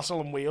that castle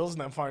in Wales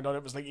and then found out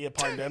it was like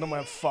 £8 in and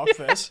went, fuck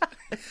this.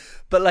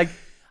 But like,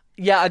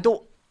 yeah,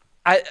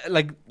 I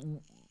like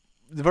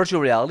the virtual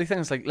reality thing.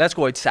 It's like, let's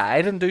go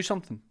outside and do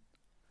something.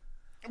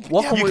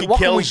 What can You we can what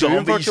can kill we do in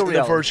zombies virtual in the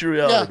reality? virtual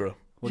reality, Yeah. bro.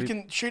 You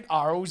can shoot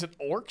arrows at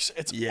orcs.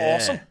 It's Yeah.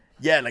 awesome.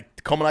 Yeah,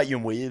 like coming at you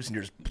in waves and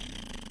you're just.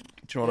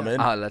 Do you know what I mean?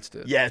 Ah, let's do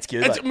it. Yeah, it's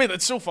good. It's, like. I mean,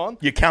 it's so fun.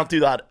 You can't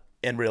do that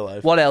in real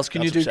life. What else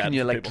can you That's do? upsetting Can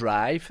you for like people.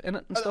 drive in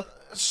it and stuff?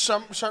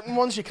 Certain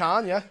ones you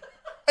can, yeah.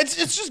 It's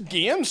just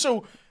games.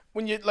 So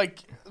when you like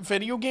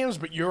video games,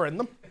 but you're in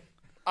them,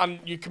 and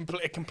you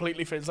it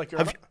completely feels like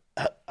you're.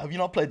 Have you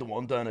not played the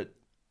one down at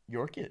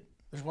York yet?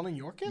 There's one in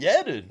York. Yet?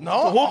 Yeah, dude.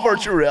 No. The whole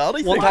virtual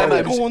reality One thing. time I'm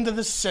I was- going to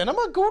the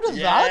cinema. Go to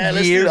Yeah, that.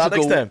 let's do that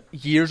next time.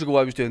 Years ago,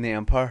 I was doing the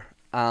Empire,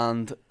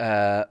 and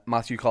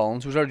Matthew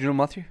Collins was there. Do you know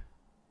Matthew?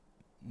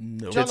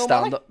 No. John Did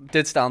stand up.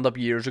 Did stand up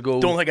years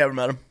ago. Don't think I ever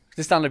met him.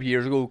 Did stand up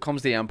years ago.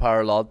 Comes to the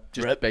Empire a lot.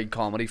 Just Right. big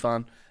comedy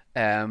fan.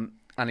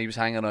 And he was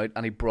hanging out,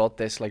 and he brought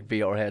this like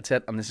VR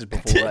headset, and this is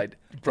before I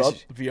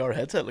Brought VR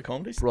headset like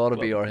comedies. brought a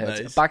Well, VR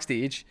headset nice.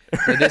 backstage.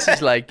 Now, this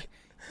is like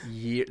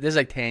this is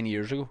like 10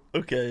 years ago.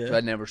 Okay, So yeah.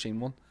 I'd never seen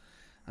one.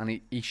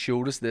 And he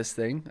showed us this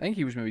thing. I think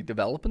he was maybe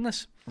developing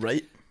this.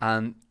 Right.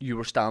 And you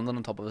were standing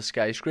on top of a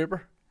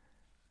skyscraper,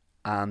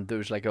 and there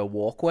was like a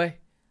walkway,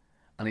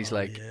 and he's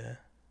like, Yeah.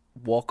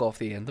 walk off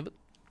the end of it.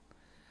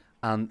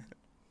 And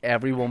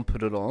everyone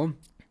put it on,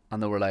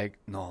 and they were like,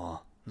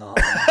 no.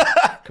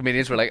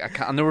 Comedians were like, I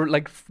can't. And they were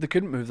like, they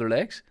couldn't move their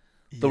legs.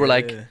 They were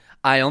like, Yeah.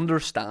 I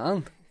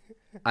understand.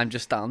 I'm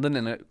just standing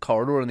in a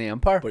corridor in the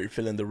Empire, But you're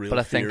feeling the real but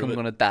I fear think of I'm it.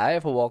 going to die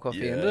if I walk off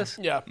the end of Yeah. this.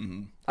 Yeah.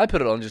 I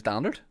put it on just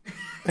standard.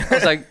 I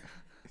was like,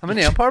 I'm in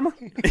the Empire, man.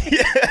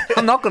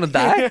 I'm not going to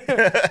die.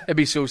 It'd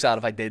be so sad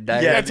if I did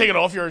die. Yeah. Yeah, take it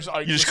off yours.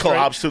 You just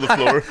collapse to the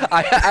floor.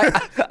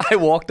 I I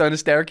walked down a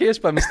staircase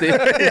by mistake.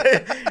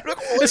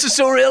 This is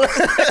so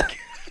realistic.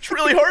 It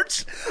really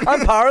hurts.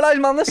 I'm paralysed,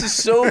 man. This is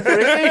so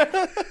freaky.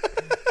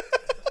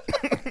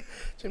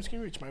 James, can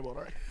you reach my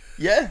water?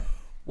 Yeah.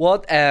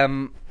 What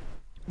can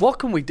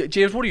we do?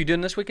 James, what are you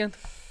doing this weekend?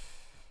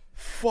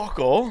 Fuck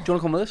all. Do you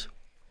want to come with us?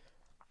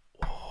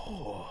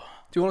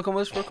 Do you want to come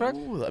with us for a crack?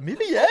 Ooh,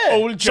 maybe, yeah.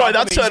 Old Sorry,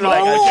 that Japanese sounded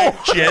like man. a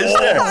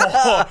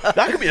jizz there.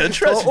 That could be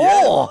interesting.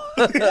 Oh,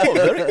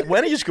 Yeah.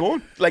 When are you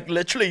going? Like,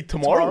 literally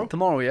tomorrow?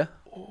 tomorrow, yeah.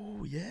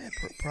 Oh, yeah.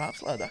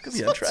 Perhaps, lad. That could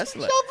be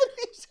interesting. Like.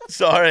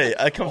 Sorry,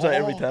 it comes out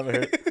every time I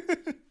hear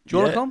it. Do you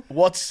want to come?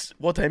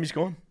 What time is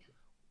going?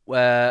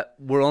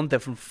 We're on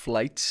different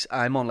flights.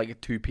 I'm on like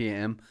at 2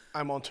 p.m.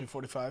 I'm on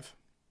 2:45.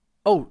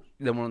 Oh,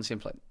 then we're on the same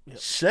flight.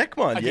 Sick,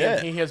 man.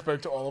 Again, Yeah. he has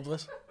booked all of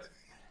this.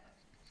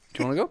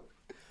 Do you want to go?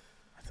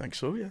 I think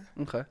so, yeah.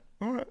 Okay.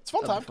 All right. It's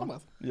fun time. Come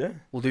with. Yeah.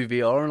 We'll do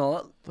VR and all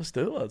that. Let's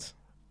do it, lads.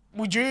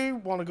 Would you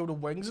want to go to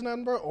Wings in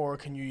Edinburgh, or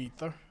can you eat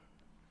there?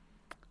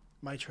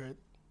 My treat.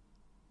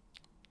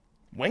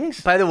 Wings?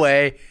 By the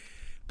way,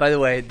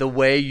 the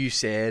way you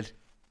said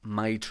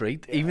my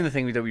treat, even the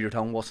thing that we were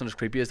talking wasn't as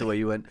creepy as the way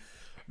you went,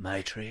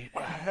 my treat.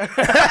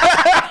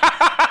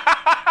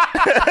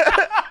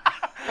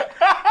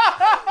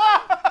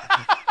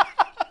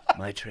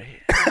 My treat.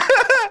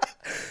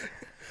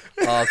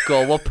 Oh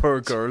god, what poor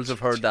girls have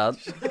heard that.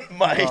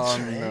 My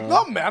treat. No.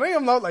 Not many.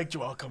 I'm not like,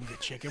 welcome to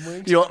chicken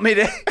wings. You want me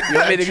to? You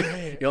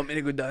want me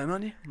to go down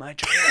on you? My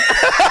treat.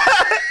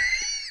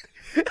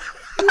 Do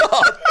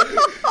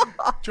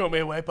you want me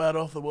to wipe that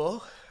off the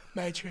wall?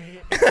 My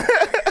treat.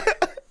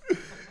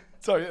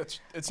 Sorry,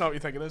 it's not what you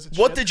think it is. It's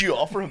What shit. did you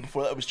offer him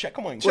before that? It was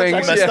chicken wings. Wings, I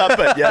missed yeah. that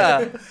bit,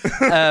 yeah.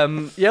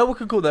 Yeah, we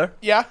could go there.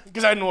 Yeah,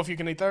 because I don't know if you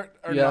can eat there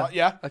or Yeah, not.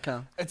 Yeah, I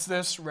can. It's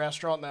this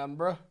restaurant in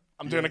Edinburgh.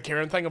 I'm doing a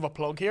Kieran thing of a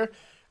plug here.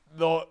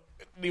 The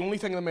only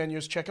thing on the menu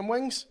is chicken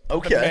wings.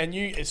 Okay. The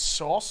menu is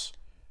sauce.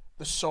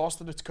 The sauce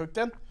that it's cooked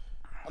in.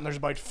 And there's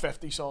about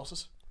 50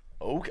 sauces.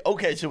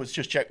 Okay, so it's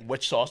just check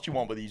which sauce do you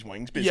want with these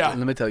wings, basically. Yeah.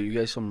 Let me tell you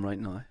guys something right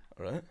now.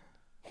 Alright.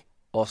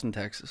 Austin,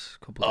 Texas,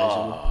 a couple of days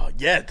ago. Oh,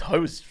 yeah, I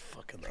was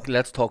fucking that.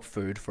 Let's talk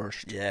food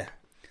first. Yeah.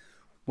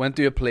 Went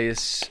to a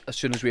place as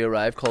soon as we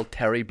arrived called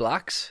Terry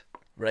Black's,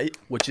 Right?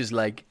 which is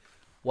like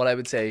what I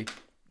would say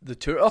the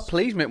tour. Oh,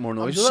 please make more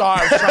noise. with it.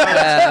 Sorry,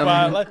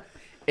 sorry.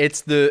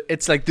 It's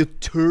like the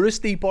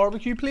touristy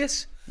barbecue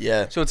place.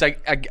 Yeah. So it's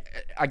like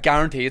I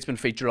guarantee it's been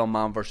featured on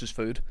Man vs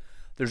Food.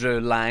 There's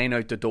a line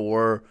out the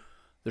door.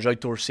 There's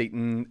outdoor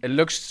seating. It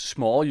looks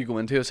small. You go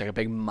into it's like a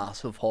big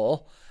massive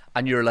hall,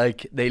 and you're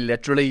like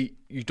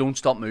you don't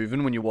stop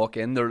moving when you walk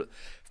in. They're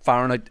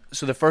firing out.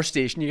 So the first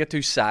station you get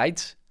to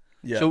sides.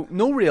 Yeah. So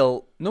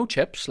no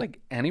chips like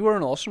anywhere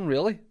in Austin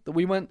really that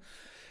we went.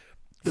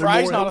 They're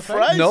Fries more- not a thing?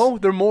 fries? No,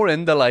 they're more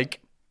into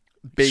like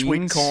beans,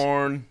 Sweet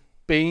corn.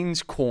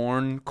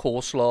 corn,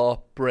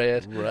 coleslaw,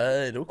 bread,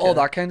 Right, okay. all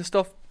that kind of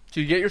stuff. So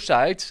you get your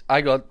sides.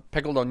 I got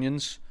pickled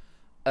onions,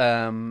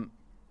 jalapenos,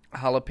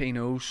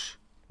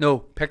 no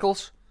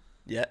pickles,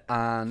 Yeah.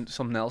 and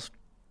something else,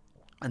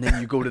 and then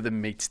you go to the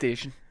meat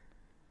station.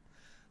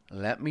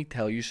 Let me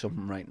tell you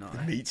something right now.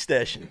 Meat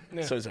station.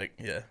 Yeah. So it's like,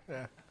 yeah,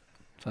 Yeah.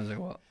 Sounds like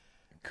what?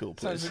 cool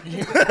place.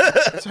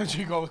 Sounds like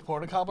you got with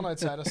porta cabin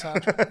outside of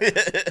Sandra.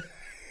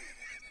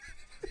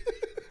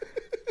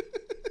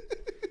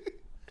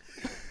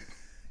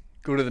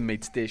 Go to the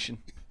meat station.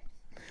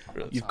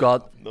 Really? You've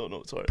got No,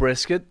 it's alright.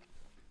 brisket,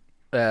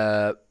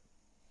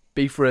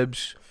 beef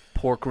ribs,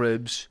 pork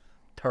ribs,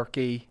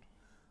 turkey,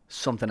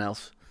 something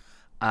else,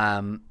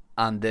 and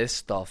this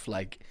stuff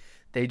like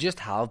they just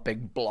have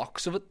big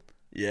blocks of it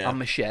Yeah. and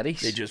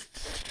machetes. They just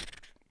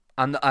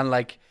and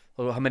like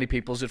how many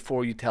people is it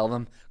for? You tell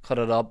them, cut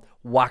it up,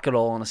 whack it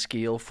all on a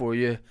scale for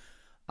you,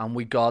 and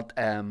we got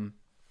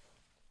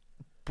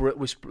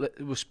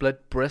we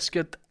split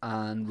brisket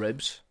and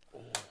ribs.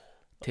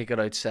 Take it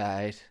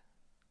outside.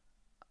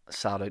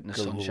 Sat out in the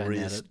sunshine. Ate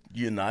glorious. it.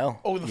 You and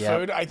Niall. Oh, the Yeah.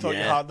 food. I thought you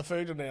Yeah. had the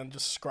food and then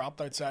just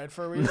scrapped outside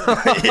for a reason.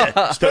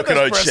 Yeah, stuck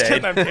it Brisket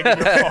and outside. I'm taking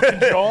your fucking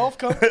jaw off,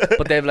 cunt.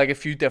 But they have like a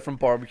few different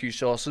barbecue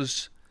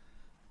sauces.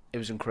 It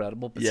was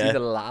incredible. But Yeah. see, the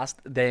last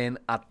then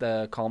at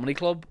the comedy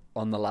club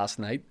on the last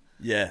night,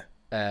 Yeah.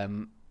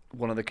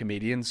 one of the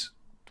comedians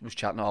was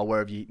chatting, "Oh, where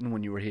have you eaten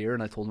when you were here?"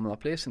 And I told him that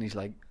place, and he's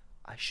like,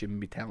 "I shouldn't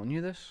be telling you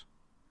this,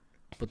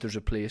 but there's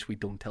a place we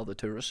don't tell the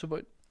tourists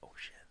about." Oh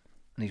shit!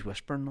 And he's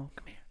whispering, "No,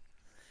 come here.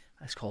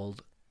 It's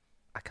called.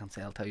 I can't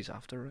say. I'll tell you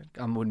after. Right?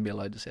 I wouldn't be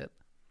allowed to say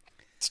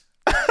it."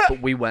 But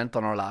we went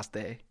on our last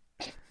day,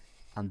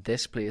 and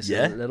this place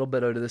Yeah. is a little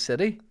bit out of the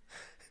city.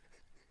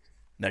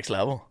 Next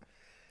level.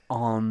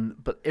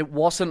 But it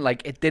wasn't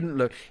like it didn't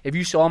look. If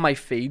you saw my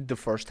feed the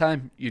first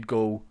time, you'd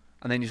go,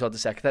 and then you saw the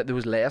second time. There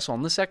was less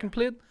on the second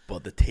plate.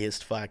 But the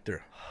taste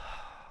factor.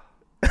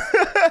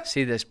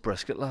 See this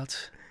brisket,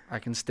 lads. I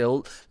can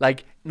still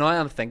like now.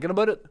 I'm thinking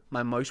about it.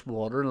 My mouth's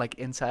watering like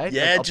inside.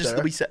 Yeah, like, up just there.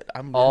 the wee set.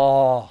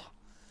 Oh,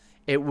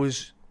 it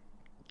was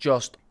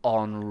just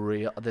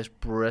unreal. This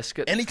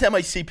brisket, Anytime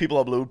I see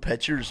people upload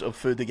pictures of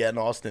food they get in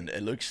Austin,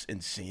 it looks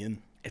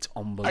insane. it's I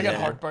unbelievable.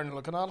 get heartburn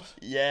looking at it.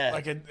 Yeah.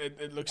 Like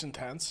it looks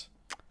intense.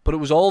 But it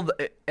was all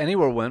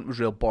anywhere I went was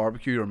real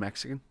barbecue or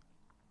Mexican.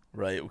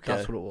 Right, okay.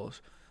 That's what it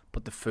was.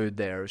 But the food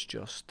there is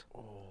just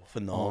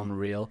Phenomenal.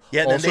 unreal.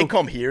 Yeah, and also, then they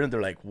come here and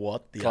they're like,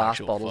 what the glass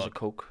actual bottles fuck? of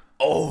Coke.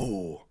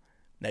 Oh,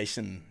 nice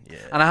and, yeah.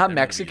 And I had they're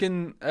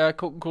Mexican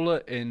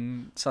Coca-Cola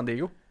in San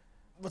Diego.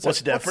 What's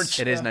the difference?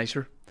 It is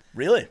nicer.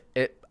 Really?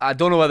 I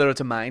don't know whether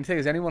it's a mind thing.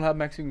 Has anyone had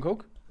Mexican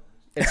Coke?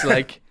 It's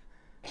like...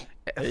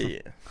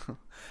 Yeah.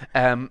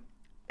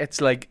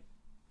 It's like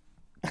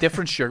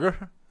different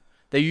sugar.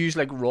 They use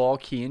like raw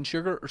cane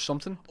sugar or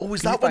something. Oh,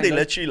 is Can you that when they find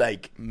out? literally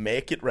like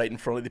make it right in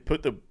front of you? They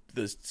put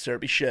the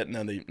syrupy shit and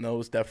then they no,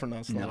 it's different.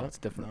 That's No, not it's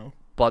different. No.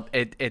 But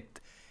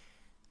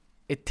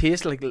it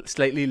tastes like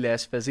slightly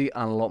less fizzy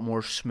and a lot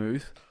more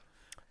smooth.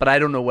 But I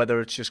don't know whether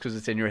it's just because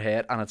it's in your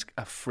head and it's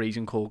a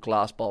freezing cold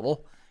glass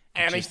bottle.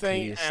 It just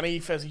tastes- Any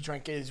fizzy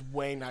drink is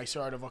way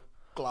nicer out of a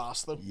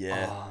glass, though.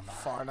 Yeah.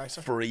 Far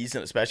nicer.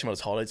 Freezing, especially when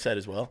it's hot outside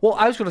as well. Well,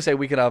 I was going to say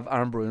we could have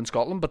Iron Brew in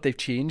Scotland, but they've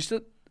changed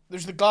it.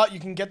 There's the glass. You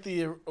can get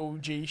the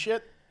OG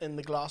shit in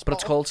the glass. But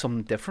it's bottle. called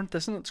something different,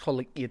 isn't it? It's called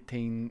like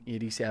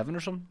 1887 or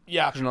something.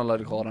 Yeah. 'Cause you're not allowed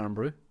to call it Iron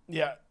Brew.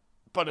 Yeah,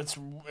 but it's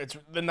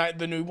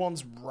the new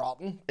one's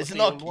rotten. but Is it the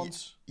not? old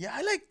ones? Yeah,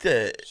 I like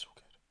the. So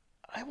good.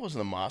 I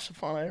wasn't a massive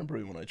fan of Iron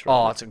Brew when I tried.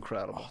 Oh, it. it's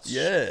incredible.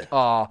 Yeah.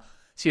 Oh,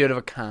 see out of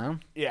a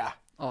can. Yeah.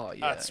 Oh, yeah.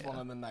 That's one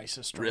of the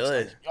nicest.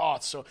 Really? drinks. Oh,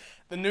 it's so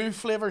the new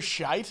flavor's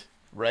shite,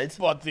 Right.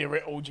 but the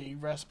OG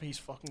recipe's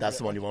fucking. That's great.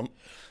 the one you want.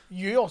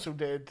 You also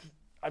did.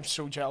 I'm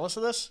so jealous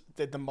of this.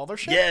 Did the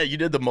mothership? Yeah, you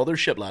did the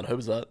mothership, lad. How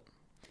was that?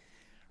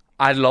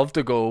 I'd love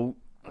to go.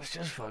 It's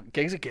just fun.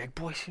 Gig's a gig,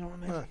 boys. You know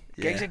what I mean?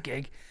 Gig's Yeah. a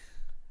gig.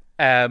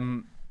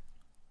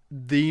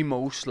 The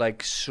most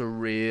like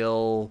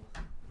surreal,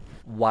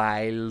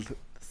 wild,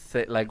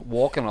 like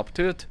walking up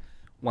to it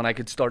when I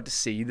could start to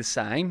see the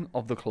sign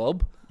of the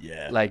club.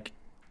 Yeah. Like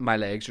my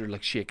legs are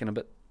like shaking a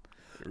bit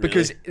Really?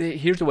 because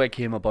here's the way it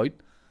came about.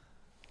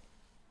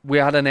 We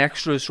had an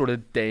extra sort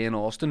of day in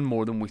Austin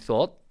more than we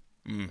thought.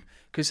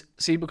 Because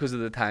because of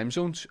the time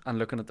zones and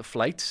looking at the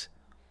flights,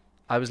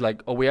 I was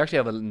like, oh, we actually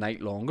have a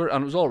night longer,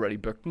 and it was already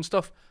booked and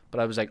stuff. But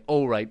I was like,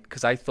 oh right,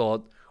 because I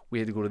thought we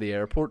had to go to the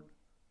airport,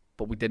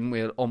 but we didn't. We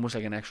had almost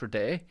like an extra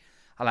day,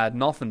 and I had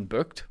nothing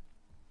booked.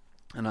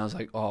 And I was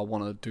like, oh, I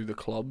want to do the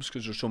clubs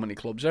because there's so many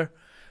clubs there.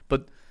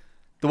 But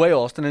the way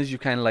Austin is, you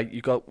kind of like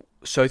you got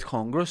South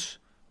Congress,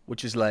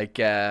 which is like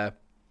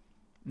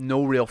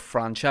no real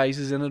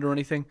franchises in it or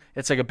anything.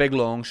 It's like a big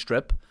long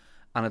strip,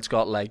 and it's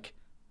got like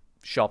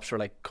shops for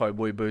like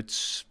cowboy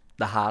boots,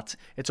 the hats.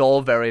 It's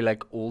all very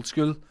like old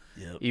school.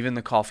 Yep. Even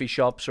the coffee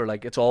shops are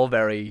like, it's all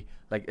very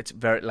like, it's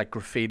very like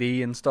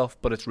graffiti and stuff,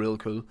 but it's real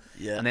cool.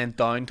 Yeah. And then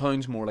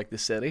downtown's more like the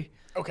city,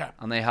 Okay.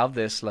 and they have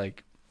this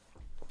like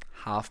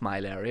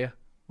half-mile area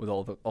with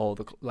all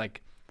the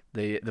like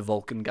the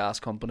Vulcan Gas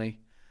Company,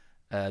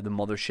 the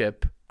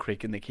Mothership,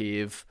 Creek in the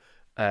Cave,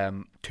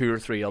 2 or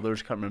 3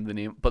 others, can't remember the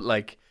name, but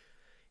like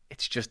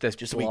it's just this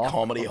Just a wee block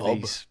comedy of hub.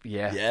 these-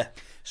 yeah. Yeah.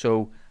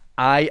 So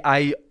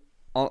I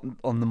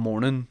on the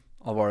morning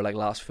of our like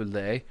last full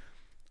day,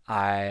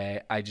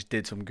 I just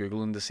did some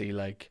Googling to see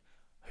like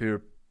who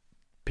are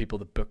people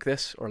that book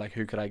this, or like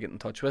who could I get in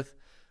touch with,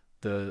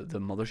 the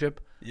Mothership.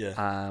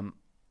 Yeah.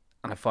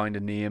 And I found a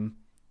name,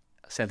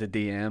 sent a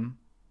DM,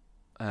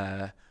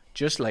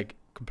 just like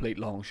complete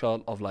long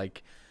shot of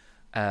like,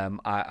 I'm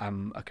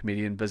a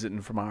comedian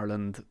visiting from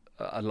Ireland.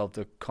 I'd love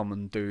to come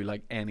and do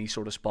like any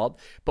sort of spot,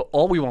 but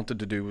all we wanted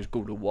to do was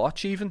go to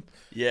watch even.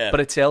 Yeah.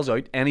 But it sells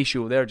out. Any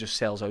show there just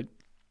sells out.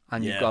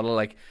 And you've Yeah. got to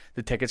like,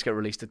 the tickets get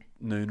released at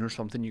noon or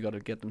something. You got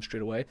to get them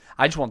straight away.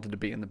 I just wanted to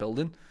be in the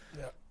building.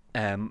 Yeah.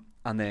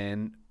 And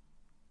then,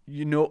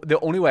 you know, the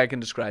only way I can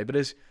describe it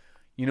is,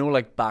 you know,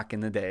 like back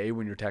in the day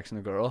when you're texting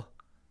a girl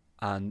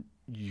and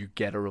you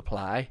get a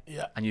reply,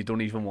 Yeah. and you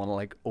don't even want to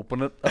like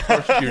open it at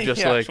first. You're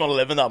just Yeah. like, Just want to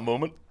live in that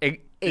moment.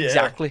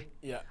 exactly.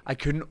 Yeah. I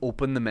couldn't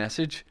open the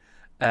message.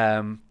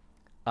 And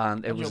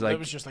it was like, it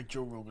was just like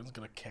Joe Rogan's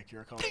gonna kick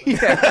your account.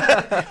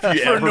 If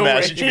you ever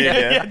message me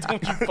again. Yeah,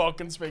 don't you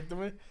fucking speak to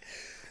me.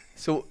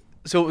 so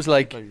it was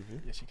like, Yes,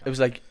 you can. it was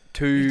like You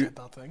two. did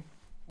that thing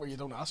where you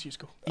don't ask, you just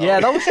go. Yeah,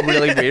 that was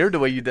really weird the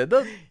way you did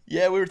that.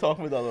 Yeah, we were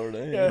talking about that the other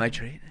day. Yeah. My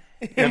treat.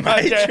 Am I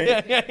Yeah, treat?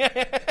 yeah,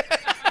 yeah.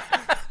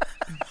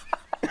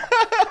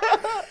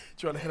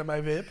 Do you want to hit on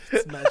my vape?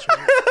 It's my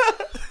treat.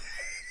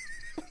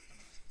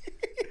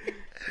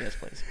 Yes,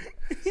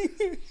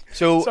 please.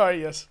 So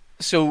Sorry, yes.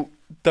 So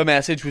the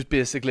message was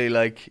basically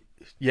like,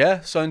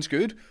 yeah, sounds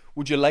good.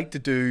 Would you like to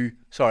do...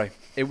 Sorry,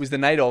 it was the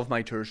night of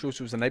my tour show,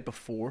 so it was the night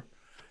before.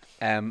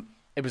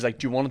 It was like,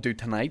 do you want to do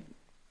tonight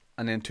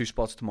and then 2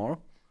 spots tomorrow?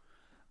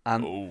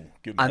 And Oh,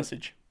 good and-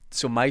 message.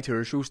 so my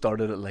tour show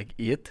started at like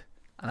 8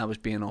 and I was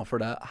being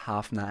offered at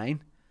 9:30.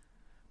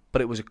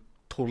 But it was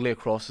totally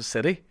across the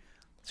city.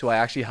 So I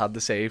actually had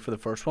to say for the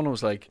first one, I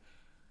was like,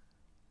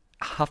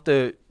 I have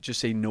to just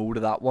say no to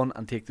that one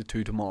and take the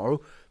 2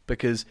 tomorrow,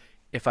 because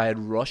if I had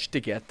rushed to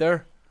get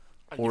there,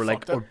 or you like,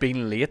 fucked it. or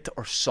been late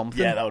or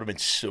something, Yeah, that would have been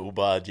so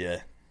bad,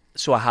 yeah.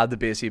 so I had to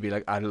basically be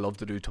like, I'd love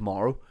to do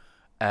tomorrow.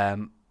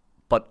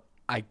 But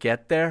I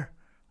get there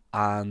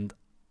and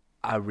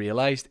I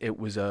realised it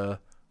was a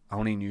I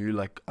only knew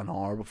like an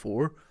hour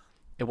before.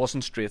 It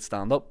wasn't straight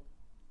stand up.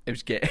 It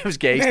was gay. It was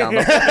gay stand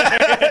up.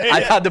 I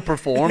had to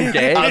perform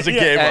gay As a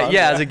gay man.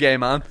 as a gay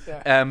man.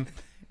 Yeah.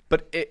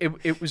 But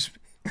it was.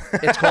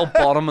 It's called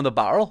Bottom of the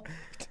Barrel.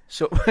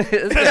 So that's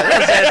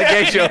the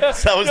gay show.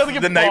 That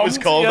was the night was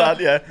called that.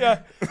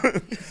 Yeah.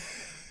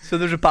 So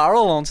there's a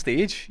barrel on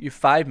stage. You have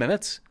 5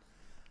 minutes.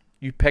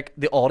 You pick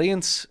the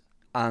audience,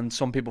 and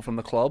some people from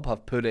the club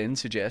have put in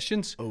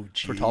suggestions Oh,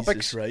 for Jesus,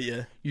 topics. right?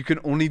 Yeah. You can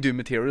only do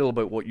material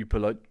about what you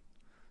pull out.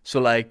 So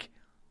like,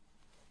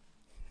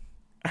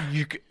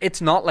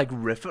 it's not like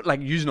riff.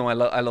 Like you know,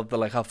 I love to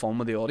like have fun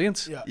with the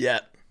audience. Yeah. Yeah.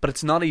 But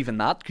it's not even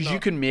that, because you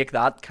can make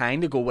that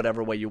kind of go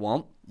whatever way you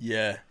want.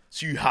 Yeah.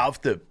 So you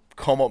have to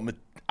come up with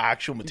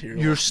actual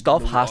material. Your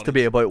stuff has to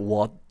be about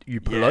what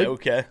you pull out.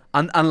 Okay.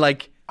 And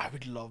like I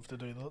would love to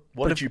do that.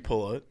 What did you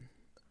pull out?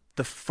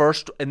 the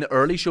first in the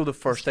early show, the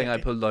first thing I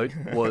pulled out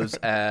was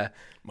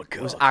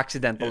Was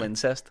accidental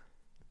incest.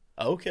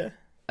 Okay.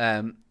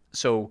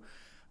 So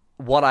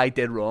what I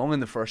did wrong in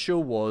the first show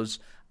was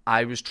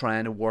I was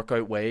trying to work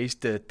out ways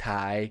to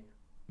tie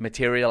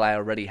material I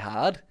already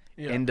had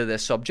into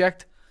this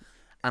subject,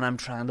 and I'm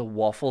trying to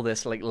waffle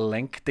this like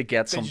link to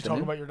get something. Did you talk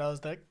in. about your dad's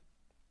dick?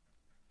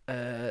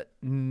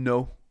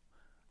 No.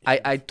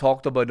 I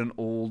talked about an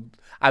old.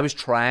 I was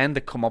trying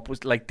to come up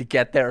with like to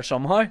get there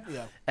somehow.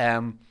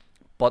 Yeah.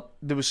 But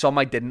there was some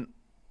I didn't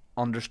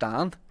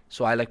understand,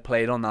 so I like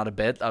played on that a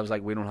bit. I was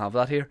like, we don't have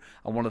that here,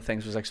 and one of the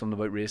things was like something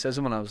about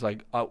racism, and I was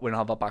like, we don't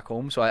have that back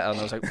home. So I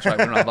was like, sorry,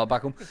 we don't have that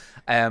back home.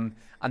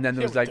 And then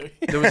there was like,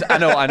 I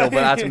know, but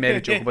that's made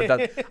a joke about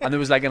that. And there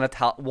was like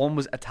one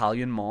was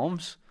Italian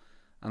moms.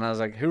 And I was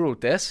like, who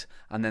wrote this?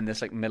 And then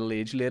this like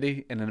middle-aged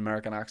lady in an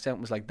American accent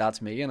was like,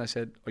 that's me. And I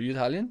said, are you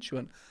Italian? She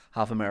went,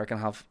 half American,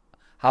 half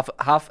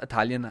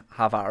Italian,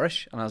 half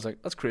Irish. And I was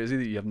like, that's crazy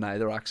that you have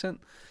neither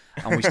accent.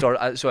 And we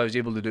started, so I was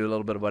able to do a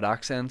little bit about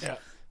accents. Yeah.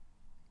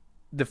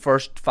 The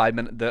first 5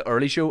 minutes, the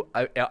early show,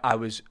 I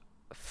was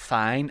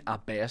fine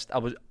at best. I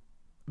was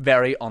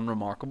very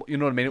unremarkable. You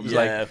know what I mean? It was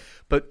like,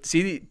 but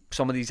see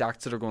some of these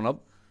acts that are going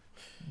up,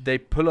 they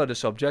pull out a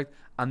subject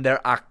and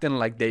they're acting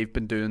like they've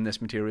been doing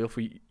this material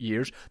for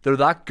years. They're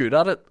that good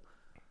at it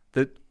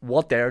that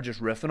what they're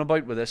just riffing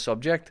about with this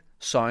subject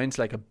sounds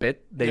like a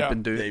bit they've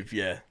been doing.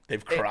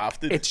 They've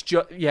crafted. It's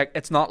just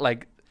it's not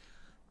like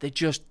they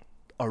just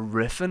are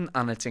riffing,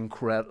 and it's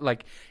incredible.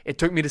 Like it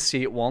took me to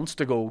see it once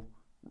to go,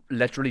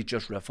 literally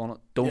just riff on it.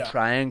 Don't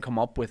try and come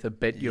up with a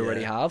bit you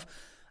already have.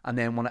 And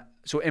then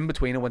so in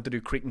between I went to do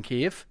Creek and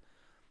Cave.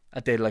 I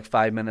did like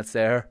 5 minutes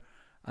there,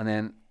 and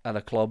then at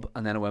a club,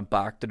 and then I went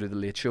back to do the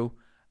Late Show.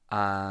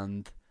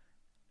 And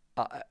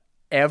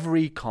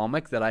every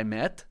comic that I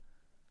met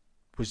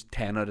was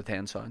 10 out of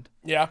 10 sound.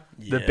 Yeah.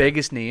 The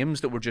biggest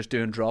names that were just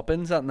doing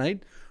drop-ins that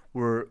night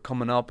were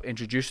coming up,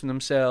 introducing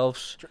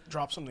themselves.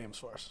 Drop some names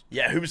for us.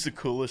 Yeah, who was the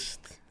coolest?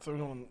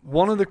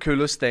 One of the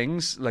coolest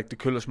things, like the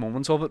coolest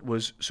moments of it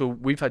was, so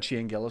we've had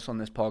Shane Gillis on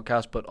this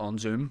podcast, but on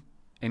Zoom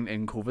in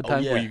COVID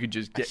time, where you could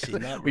just get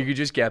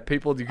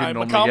people you could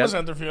normally get. was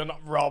interviewing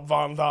Rob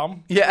Van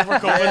Dam. Yeah. For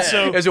COVID,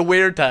 so it was a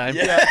weird time.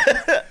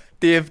 Yeah.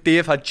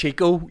 Dave had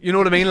Chico. You know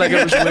what I mean? Like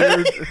it was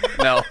weird.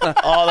 No.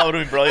 Oh, that would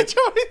have been brilliant.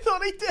 Johnny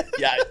thought he did.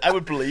 Yeah, I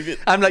would believe it.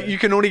 I'm like, you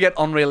can only get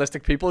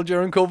unrealistic people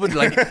during COVID.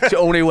 Like it's the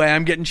only way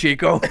I'm getting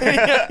Chico.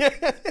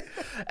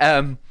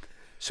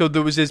 So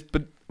there was this,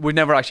 but we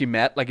never actually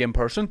met like in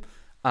person,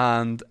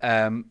 and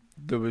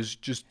there was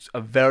just a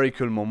very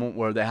cool moment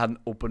where they hadn't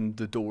opened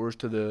the doors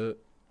to the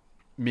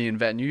main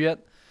venue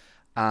yet,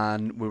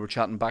 and we were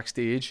chatting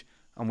backstage.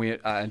 And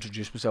I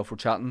introduced myself, we're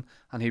chatting,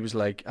 and he was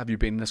like, have you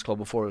been in this club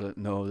before? I was like,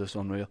 no, this is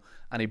unreal.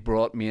 And he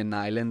brought me and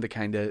Nyland to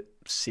kind of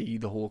see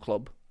the whole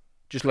club.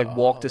 Just like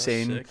walked us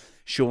in, sick.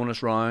 showing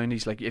us around.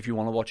 He's like, if you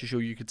want to watch a show,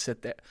 you could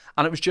sit there.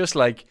 And it was just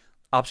like,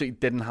 absolutely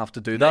didn't have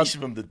to do that. Nice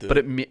of him to do. But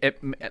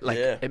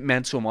it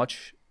meant so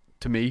much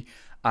to me.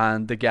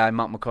 And the guy,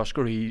 Matt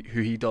McCusker,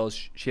 who he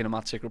does Shane and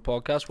Matt's Secret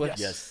podcast with.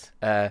 Yes.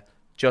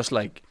 Just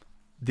like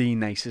the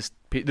nicest.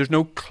 There's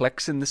no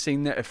cliques in the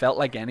scene there. It felt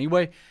like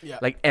anyway. Yeah.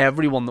 Like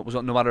everyone that was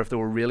on, no matter if they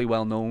were really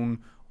well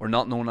known or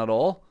not known at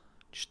all,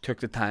 just took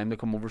the time to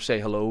come over, say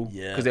hello.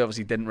 Yeah. Because they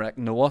obviously didn't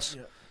know us.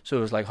 Yeah. So it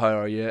was like, how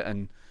are you?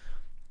 And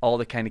all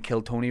the kind of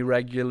Kill Tony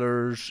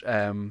regulars.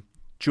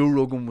 Joe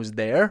Rogan was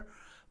there,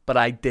 but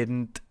I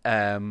didn't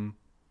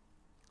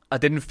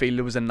feel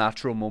there was a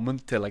natural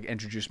moment to like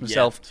introduce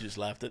myself. Yeah, you just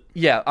left it.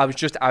 Yeah, I was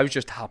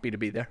just happy to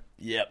be there.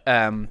 Yep.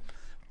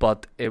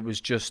 But it was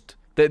just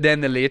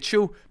then the Late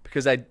Show,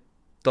 because I'd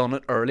done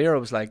it earlier. I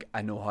was like,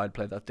 I know how I'd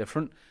play that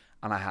different,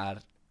 and I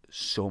had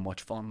so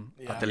much fun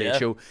at the Late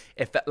Show.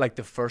 If like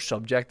the first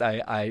subject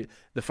I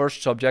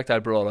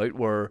brought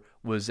out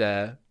was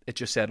it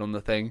just said on the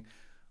thing,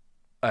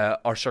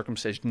 our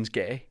circumcision's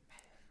gay.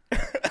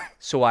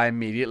 So I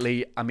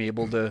immediately am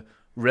able to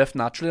riff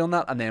naturally on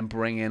that, and then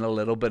bring in a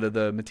little bit of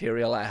the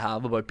material I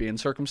have about being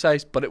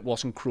circumcised, but it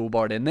wasn't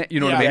crowbarred in it. You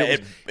know what I mean?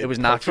 It was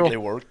natural.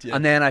 Worked, yeah.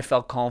 And then I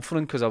felt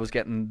confident because I was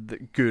getting the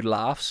good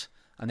laughs,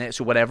 and then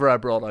so whatever I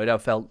brought out, I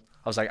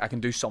was like, I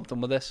can do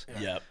something with this.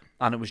 Yeah.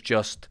 And it was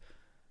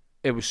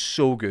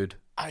so good.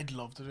 I'd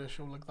love to do a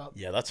show like that.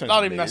 Yeah, that sounds Not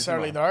even amazing,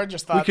 necessarily man. there,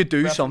 just that. We could do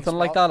reference something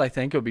like spot. that. I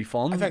think it would be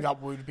fun. I think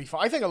that would be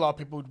fun. I think a lot of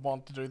people would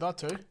want to do that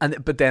too.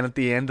 But then at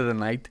the end of the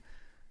night,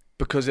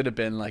 because it had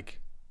been like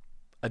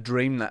a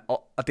dream night,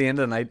 at the end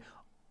of the night,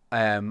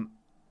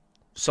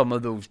 some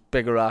of those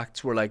bigger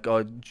acts were like,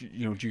 "Oh, do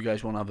you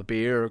guys want to have a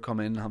beer or come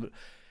in and have it?"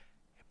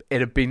 It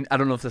had been. I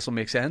don't know if this will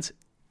make sense.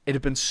 It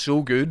had been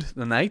so good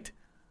the night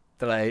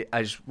that I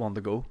just wanted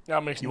to go.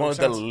 That makes You no wanted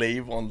sense. to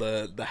leave on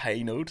the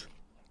high note.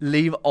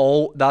 Leave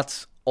all.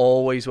 That's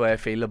always the way I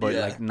feel about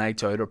Yeah. like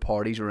nights out or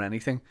parties or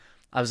anything.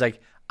 I was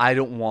like, I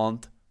don't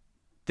want.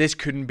 This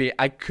couldn't be.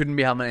 I couldn't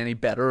be having any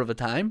better of a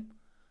time.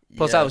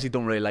 Plus, I Yeah. obviously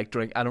don't really like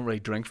drink. I don't really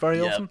drink very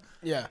Yeah. often.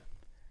 Yeah.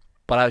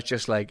 But I was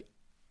just like,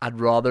 I'd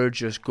rather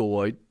just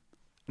go out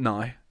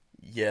now.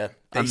 Yeah,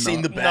 they I'm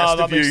seen not- the No, best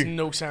that of makes you.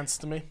 no sense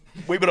to me.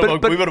 We would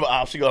have but-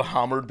 absolutely got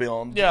hammered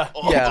beyond. Yeah.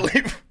 Yeah.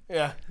 belief.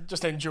 Yeah,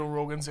 just in Joe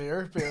Rogan's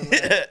ear. Being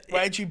like,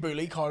 why'd you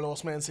bully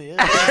Carlos Mencia?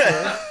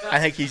 I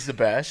think he's the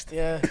best.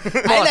 Yeah. on,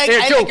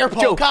 here, I Joe, like your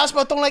Joe. podcast,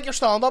 but don't like your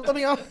stand up, to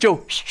be honest.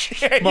 Joe,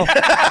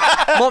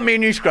 want me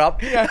and you scrap?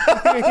 Does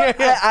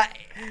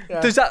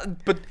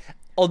that? But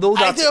although I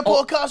that's do a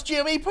podcast,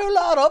 Jimmy, pull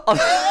that up.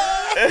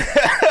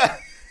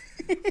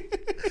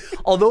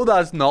 although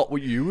that's not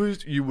what you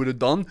would have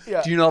done,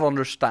 Yeah. do you not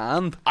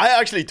understand? I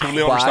actually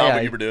totally Why understand I-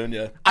 what you were doing.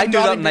 Yeah, I do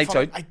Not that even nights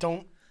fun- out. I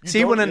don't.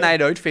 See, don't, when a yeah.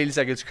 night out feels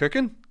like it's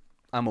cooking,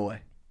 I'm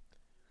away.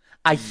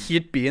 I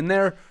hate being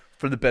there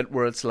for the bit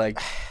where it's like,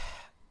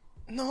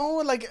 No,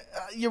 like,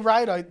 you're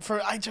right out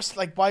for. I just,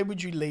 like, why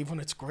would you leave when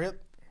it's great?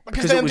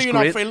 Because it then was do you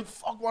great. not feel,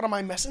 fuck, what am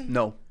I missing?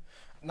 no.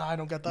 No, I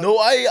don't get that. no,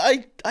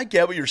 I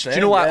get what you're saying. Do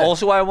you know what? yeah.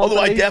 Also, I want. Although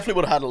to I leave? definitely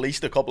would have had at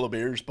least a couple of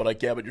beers, but I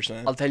get what you're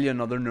saying. I'll tell you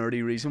another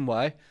nerdy reason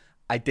why.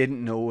 I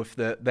didn't know if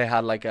they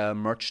had like a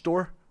merch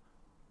store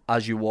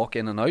as you walk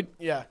in and out,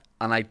 Yeah.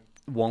 and I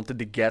wanted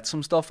to get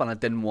some stuff, and I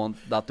didn't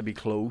want that to be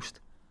closed.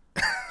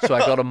 So I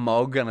got a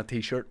mug and a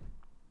t-shirt.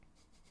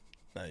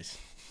 Nice.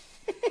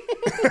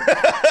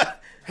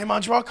 Hey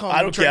man, do you want to come I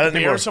don't and drink get a it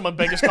beer? anymore. Some of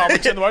the biggest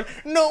comics in the world.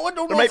 No, I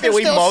don't know might if be a they're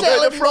wee still mug out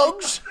selling the front.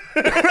 mugs.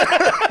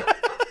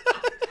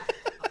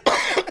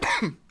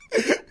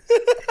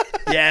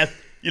 Yeah,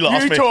 you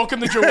lost You me. talking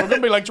to Joe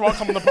Rogan, be like, do you want to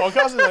come on the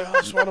podcast? He's like, I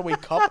just want a wee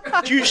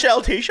cup. Do you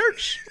sell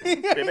t-shirts?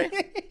 Maybe.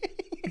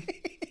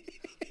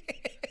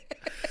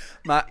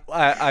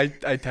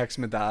 I text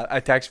my dad. I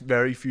text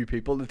very few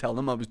people to tell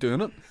them I was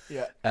doing it.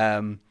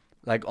 Yeah.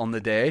 Like on the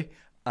day,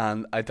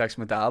 and I text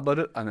my dad about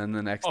it, and then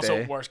the next Also,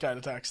 day, worst guy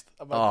to text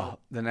about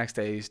the next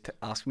day he's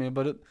asking me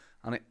about it,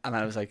 and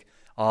I was like,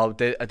 oh,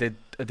 I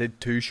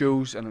did 2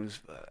 shows, and it was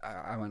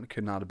I went,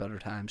 couldn't have had a better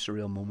time,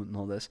 surreal moment, and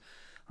all this,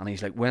 and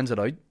he's like, when's it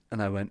out?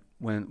 And I went,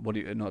 when? What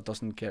do you? No, it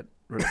doesn't get.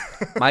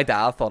 My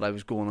dad thought I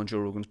was going on Joe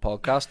Rogan's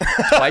podcast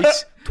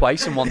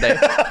twice in one day.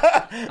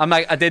 I'm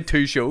like, I did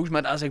 2 shows.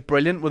 My dad's like,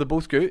 brilliant. Were they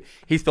both good?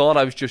 He thought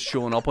I was just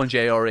showing up on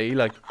JRE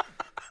like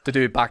to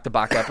do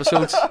back-to-back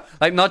episodes,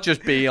 like not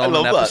just be on an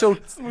love that.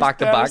 episode back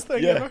to back. deadest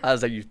thing Yeah. ever. I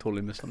was like, you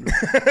totally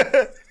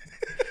misunderstood.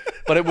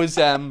 But it was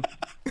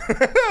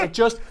it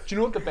just, do you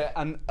know what the bit?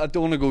 And I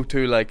don't want to go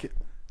too like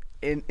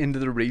into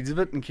the reads of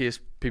it in case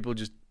people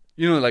just,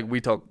 you know, like we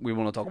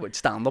want to talk about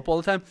stand up all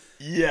the time.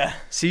 Yeah.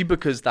 See,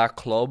 because that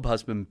club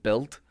has been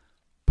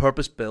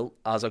purpose built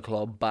as a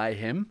club by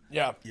him.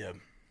 Yeah. Yeah.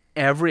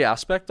 Every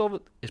aspect of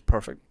it is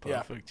perfect.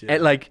 Yeah. Perfect.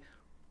 Yeah.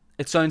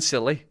 It sounds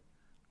silly,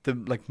 the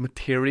like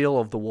material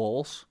of the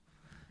walls.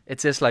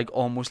 It's just like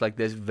almost like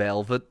this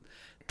velvet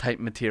type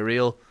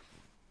material.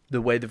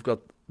 The way they've got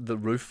the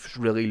roof's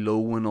really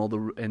low and all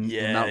in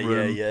that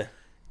room. Yeah.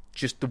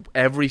 Just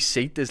every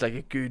seat is like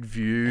a good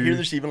view. Here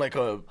there's even like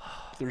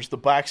there's the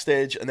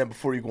backstage, and then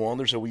before you go on,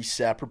 there's a wee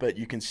separate bit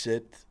you can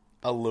sit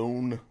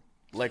alone,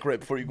 like right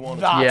before you go on.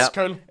 That's Yeah.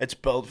 cool. It's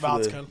built for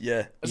That's the cool.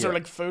 yeah. Is there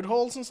like food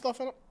halls and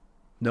stuff in it?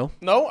 No,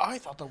 No, I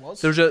thought there was.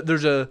 there's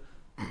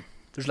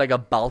like a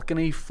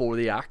balcony for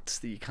the acts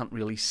that you can't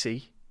really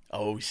see.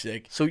 Oh,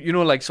 sick. So you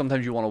know, like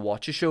sometimes you want to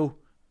watch a show,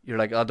 you're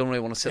like, I don't really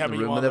want to sit Yeah, in but the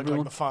you room want with to look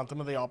everyone. like the Phantom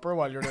of the Opera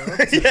while you're doing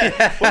it.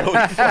 Yeah.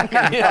 Well,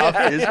 fucking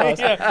half his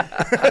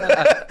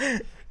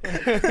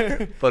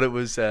But it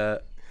was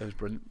brilliant.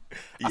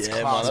 Yeah, man,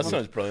 class, that man.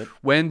 sounds brilliant.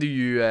 When do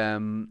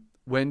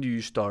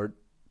you start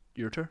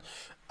your tour?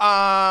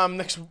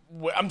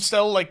 I'm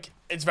still like,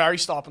 it's very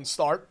stop and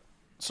start.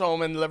 So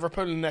I'm in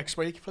Liverpool next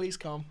week. Please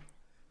come.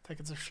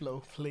 Tickets are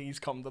slow. Please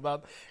come to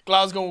that.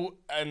 Glasgow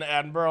and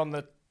Edinburgh on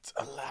the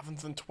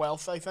 11th and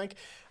 12th, I think.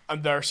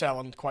 And they're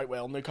selling quite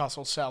well.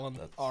 Newcastle's selling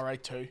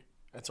alright too.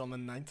 It's on the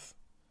 9th.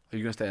 Are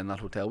you going to stay in that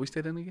hotel we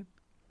stayed in again?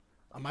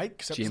 I might.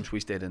 'Cause it was- James, we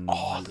stayed in.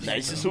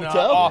 Nicest No,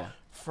 hotel. oh,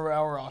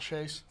 Ferrero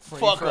Rochers. Free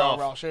Fuck Ferrero off.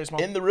 Rochers,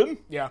 man. In the room.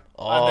 Yeah.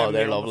 Oh, and then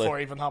they're meal lovely. Before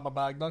I even had my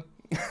bag done.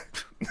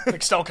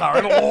 Like still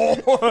carrying.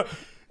 Oh,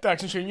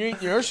 Dax and Shane, you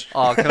eat yours.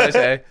 Oh, can I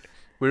say,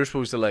 we were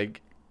supposed to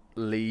like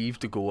leave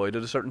to go out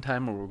at a certain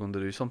time, or we were going to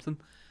do something,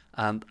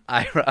 and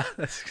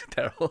this is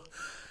terrible.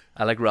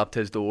 I like rapped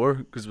his door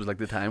because it was like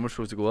the time we're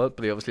supposed to go out,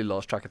 but he obviously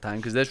lost track of time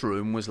because this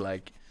room was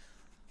like,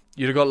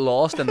 you'd have got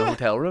lost in the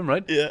hotel room,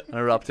 right? Yeah. And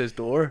I rapped his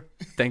door,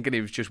 thinking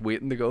he was just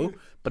waiting to go,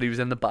 but he was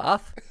in the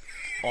bath.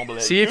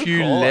 Unbelievable. See if Good you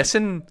call, like.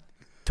 listen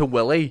to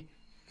Willie,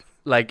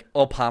 like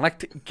all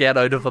panicked, get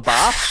out of a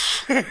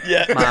bath.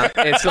 Yeah. Man,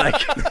 it's like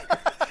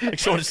Like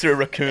someone just threw a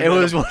raccoon. it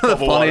was one of the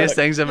Double water. funniest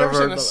things I've You ever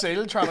ever seen heard. a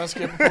seal trying to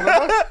escape a polar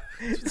bear? That's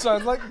what it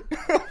sounds like.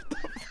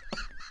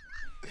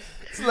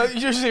 It's like you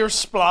just hear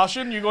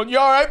splashing. You going, "You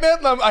all right, mate?"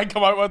 And I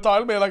come out with a towel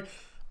and be like,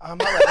 "I'm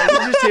not ready."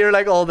 You just hear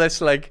like all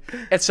this, like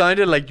it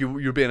sounded like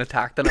you're being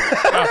attacked, and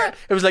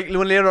it was like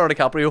when Leonardo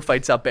DiCaprio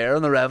fights that bear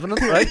in The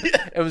Revenant, right?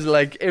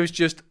 It was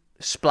just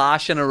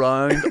splashing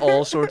around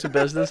all sorts of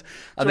business,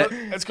 and So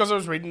then, it's because I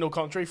was reading No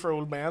Country for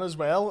Old Men as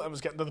well. I was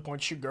getting to the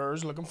point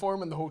girls looking for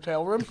him in the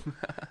hotel room,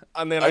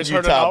 and then I just you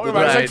heard it out. tapped And it,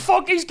 I was right. like,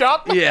 "Fuck, he's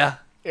got me." yeah,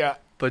 Yeah.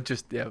 but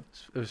just it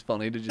was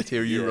funny to just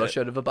hear you rush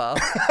out of a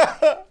bath.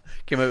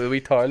 Came out with a wee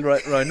towel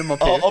right round him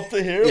up here. Up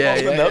to here, Yeah, all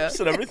the yeah, nips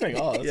and everything.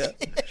 Oh,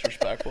 that's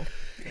respectful.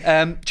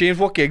 James,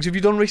 what gigs have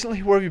you done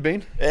recently? Where have you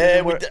been? We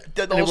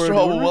did anywhere Ulster in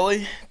Hall with Ireland?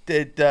 Willie.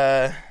 Did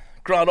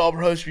Grand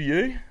Opera House for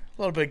you.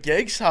 A lot of big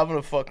gigs, having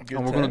a fucking good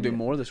And we're time. going to do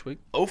more this week.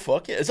 Oh,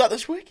 fuck yeah. Is that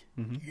this week?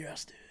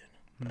 Yes,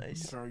 dude.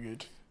 Nice. Very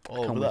good. All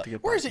Can't over wait that. to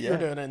get Where back. is it you're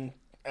doing in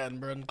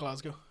Edinburgh and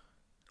Glasgow?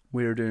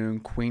 We're doing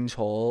Queen's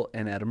Hall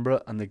in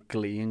Edinburgh and the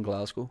Glee in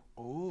Glasgow.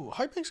 Oh,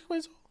 how big's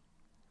Queen's Hall?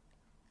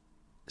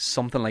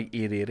 Something like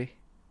 880.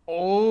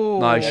 Oh,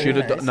 Now I should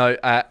have done.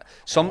 Now,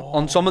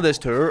 on some of this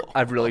tour,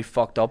 I've really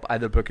fucked up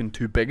either booking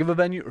too big of a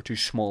venue or too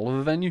small of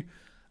a venue.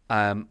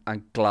 And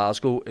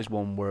Glasgow is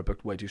one where I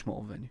booked way too small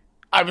of a venue.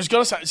 I was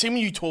gonna say. See, when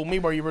you told me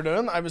where you were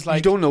doing, I was like,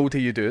 You don't know till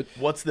you do it.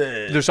 What's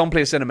the... There's some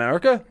place in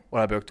America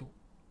where I booked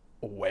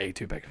way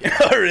too big.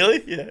 Oh,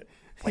 really? Yeah.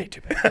 Way too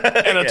big.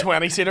 in a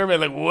 20-seater, be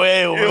like,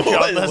 way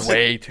overshot this.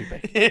 Way too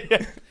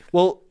big.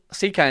 Well,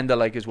 see, kind of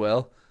like as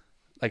well.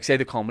 Like, say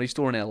the Comedy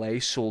Store in LA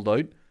sold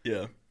out.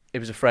 Yeah. It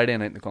was a Friday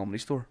night in the Comedy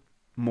Store.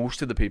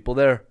 Most of the people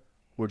there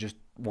were just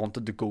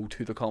wanted to go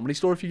to the Comedy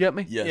Store, if you get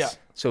me. Yes. Yeah.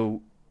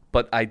 So,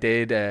 but I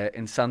did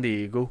in San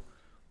Diego.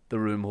 The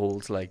room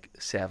holds like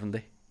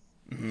 70,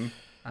 and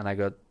I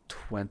got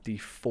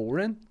 24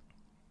 in.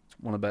 It's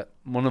one of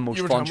the most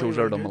You were fun telling me shows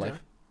you I've were done in my good,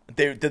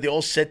 life. Did they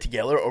all sit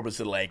together, or was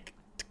it like...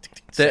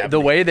 The 70?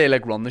 way they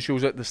like run the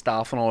shows out, the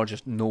staff and all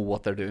just know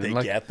what they're doing. They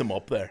Like get them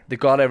up there. they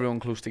got everyone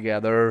close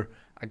together.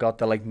 I got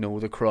to like know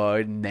the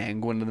crowd and then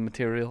go into the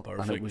material, and it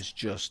Perfect. was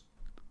just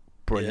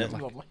brilliant. Yeah.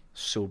 Like, Lovely.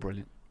 so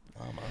brilliant.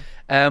 Oh,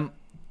 man.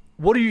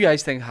 What do you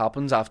guys think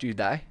happens after you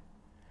die?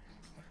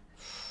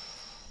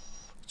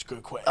 It's a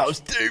good question. That was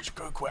deep. It's a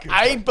good question.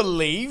 I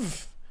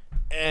believe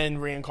in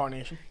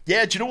reincarnation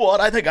Yeah, do you know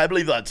what? I think I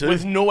believe that too.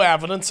 with no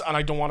evidence, and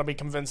I don't want to be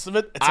convinced of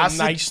it. It's Acid-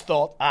 a nice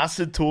thought.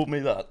 Acid told me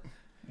that.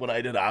 When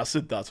I did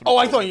acid, that's what Oh,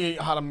 it I told thought me. you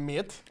had a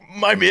mate.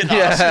 My mate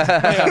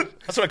acid.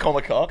 That's what I call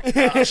my cock.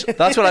 Acid.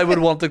 That's what I would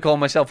want to call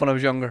myself when I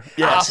was younger.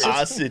 Yes, Acid.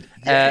 acid.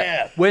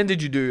 Yeah. When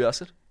did you do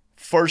acid?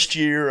 First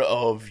year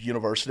of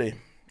university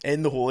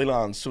in the Holy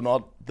Land, so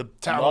not the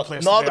Terrible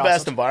place not to the do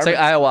best acid. It's like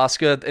environment.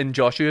 ayahuasca in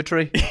Joshua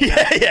Tree.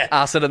 yeah.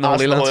 Acid in the Holy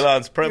Acid in Lands. Holy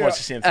Lands, pretty much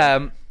the same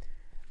thing.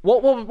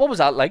 What was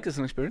that like as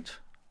an experience?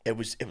 It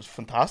was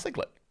fantastic.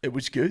 Like it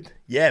was good.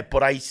 Yeah,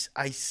 but I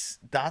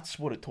that's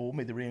what it told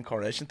me, the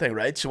reincarnation thing,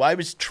 right? So I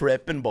was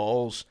tripping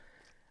balls.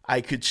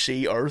 I could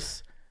see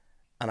Earth,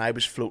 and I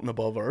was floating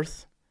above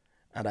Earth,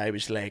 and I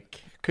was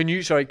like, Can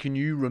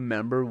you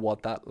remember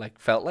what that like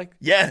felt like?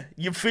 yeah,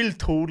 you feel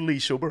totally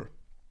sober,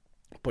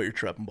 but you're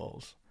tripping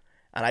balls,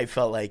 and I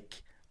felt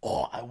like,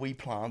 we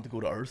planned to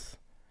go to Earth,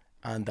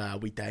 and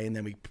we die, and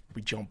then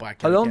we jump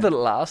back. How in long again. did it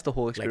last? The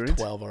whole Like experience?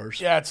 12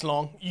 hours. Yeah, it's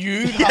long.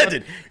 You'd Yeah, have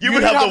dude. You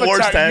would have the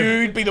worst time.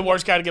 You'd be the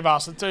worst guy to give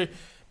acid to.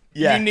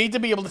 Yeah. You need to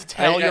be able to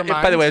tell your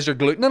mind. By the way, is there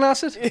gluten in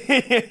acid?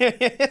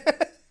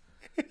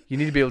 You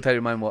need to be able to tell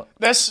your mind what.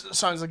 This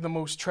sounds like the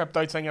most tripped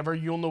out thing ever.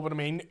 You'll know what I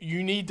mean.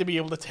 You need to be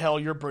able to tell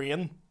your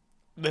brain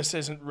this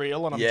isn't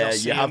real, and I'm Yeah,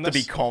 just you saying have to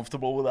this. be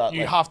comfortable with that.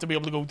 You like- have to be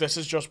able to go, this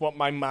is just what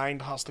my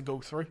mind has to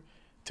go through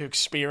to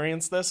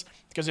experience this.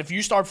 Because if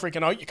you start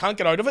freaking out, you can't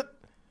get out of it.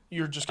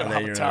 You're just going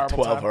and to then have you're a in a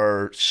terrible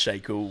 12-hour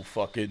psycho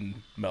fucking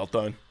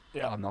meltdown.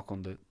 Yeah. I'm not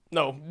going to do it.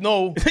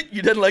 No.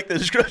 You didn't like the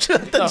description?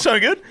 That didn't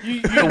sound good?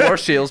 The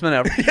worst salesman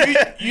ever.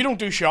 You don't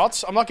do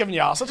shots. I'm not giving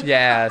you acid.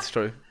 Yeah, that's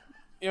true.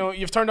 You know,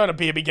 you've turned down a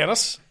baby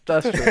Guinness.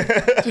 That's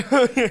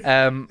true.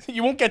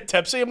 You won't get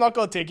tipsy. I'm not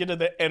going to take you to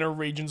the inner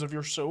regions of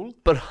your soul.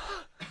 But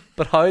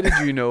how did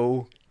you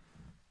know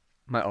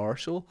my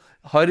arsehole?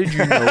 How did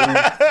you know?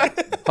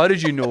 How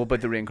did you know about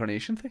the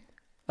reincarnation thing?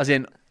 As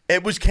in,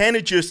 It was kind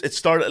of just, it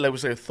started, like, it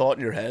was like a thought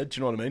in your head, do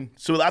you know what I mean?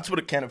 So that's what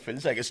it kind of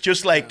feels like. It's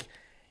just like,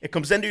 it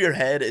comes into your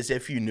head as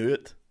if you knew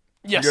it.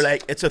 Yes. You're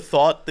like, it's a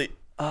thought that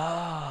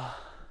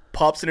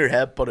pops in your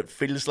head, but it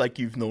feels like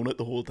you've known it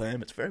the whole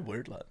time. It's very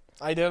weird, lad.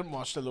 I did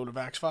watch a load of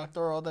X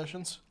Factor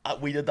auditions.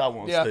 We did that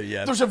once Yeah. too,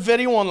 yeah. There's a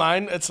video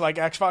online. It's like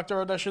X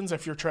Factor auditions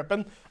if you're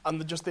tripping, and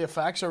the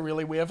effects are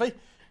really wavy.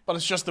 But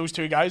it's just those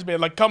two guys being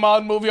like, "Come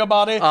on, move your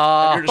body,"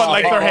 but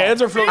like their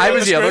heads are floating. I on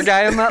was the other screen.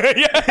 guy in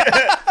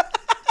that.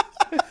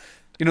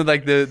 You know,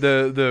 like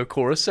the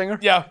chorus singer.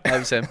 Yeah, I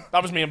was him.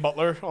 that was me and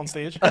Butler on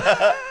stage.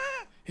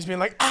 He's being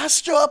like,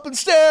 "Ass up and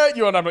stare at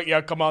you," and I'm like,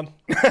 "Yeah, come on."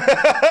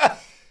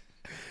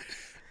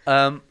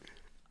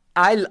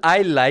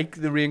 I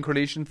like the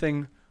reincarnation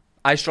thing.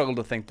 I struggle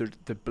to think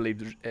to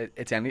believe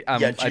it's any.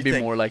 I'd be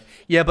more like,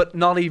 yeah, but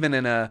not even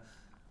in a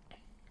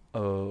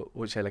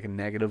would say like a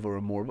negative or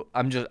a morbid.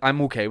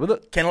 I'm okay with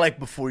it. Kind of like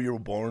before you were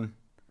born.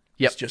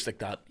 Yep. It's just like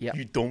that. Yep.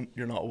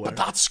 You're not aware. But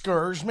that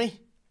scares me.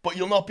 But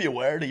you'll not be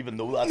aware even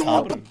though that's No,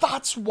 happening. but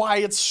that's why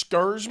it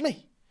scares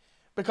me.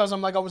 Because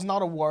I'm like, I was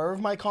not aware of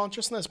my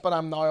consciousness, but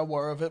I'm now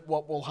aware of it.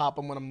 What will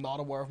happen when I'm not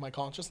aware of my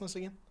consciousness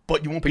again?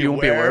 But you won't be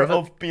aware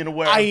of being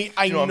aware. I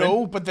you know,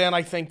 know, but then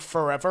I think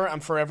forever,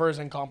 and forever is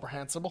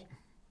incomprehensible.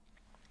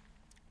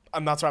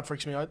 And that's what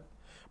freaks me out.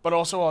 But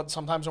also,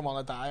 sometimes I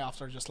want to die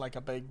after just like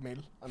a big meal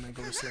and then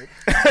go to sleep.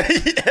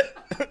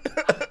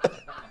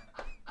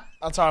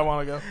 That's how I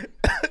want to go.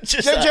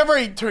 Did you ever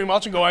eat too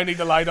much and go, I need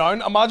to lie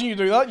down? Imagine you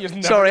do that. You just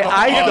never Sorry,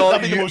 I thought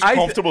that'd be the most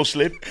comfortable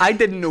sleep. I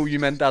didn't know you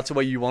meant that's the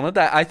way you wanted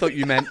that. I thought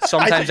you meant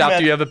sometimes you after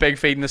meant- you have a big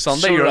feed on a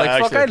Sunday, So you're did like, I,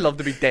 fuck, actually. I'd love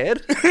to be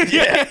dead.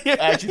 Yeah,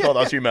 I actually thought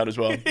that's what you meant as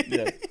well.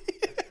 Yeah.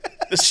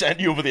 To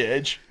send you over the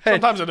edge. Hey,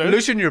 Sometimes I do.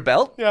 Loosen your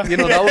belt. Yeah. You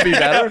know, that would be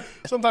better.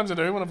 Sometimes I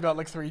do when I've got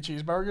like 3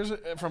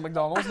 cheeseburgers from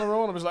McDonald's in a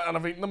row, and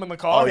I've eaten them in the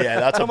car. Oh yeah,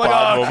 that's a I'm like,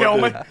 bad oh, kill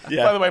me. moment.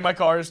 Yeah. By the way, my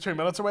car is 2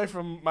 minutes away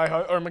from my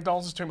house, or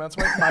McDonald's is 2 minutes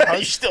away from my You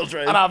house, still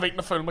driving. and I've eaten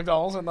a full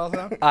McDonald's and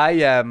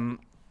nothing.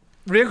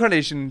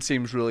 Reincarnation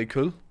seems really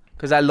cool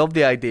because I love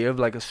the idea of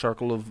like a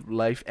circle of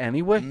life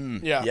anyway.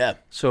 Yeah. Yeah.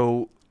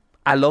 So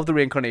I love the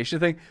reincarnation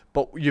thing,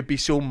 but you'd be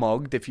so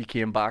mugged if you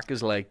came back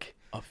as like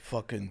A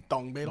fucking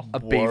Dung beetle. a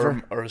beaver.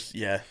 worm or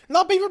yeah.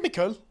 No, beaver would be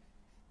cool.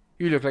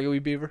 You look like a wee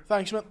beaver.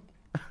 Thanks, mate.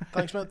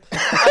 Thanks, mate.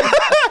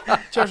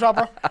 Cheers,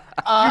 Robert.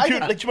 You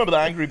could, like, do you remember the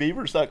Angry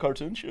Beavers, that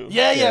cartoon show?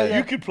 Yeah.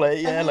 You could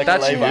play, like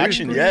That's a live you.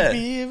 action, yeah.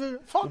 Beaver.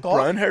 Fuck off.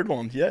 Brown haired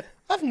one, yeah.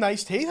 I have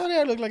nice teeth. How do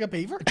I look like a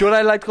beaver? Do you know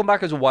what I'd like to come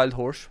back as a wild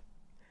horse?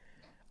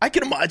 I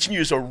can imagine you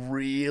as a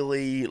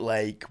really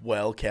like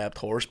well kept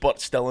horse,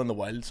 but still in the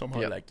wild somehow.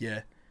 Yeah. Like,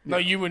 yeah. No,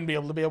 you wouldn't be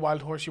able to be a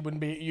wild horse. You wouldn't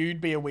be.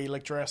 You'd be a wee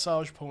like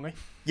dressage pony.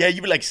 Yeah,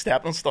 you'd be like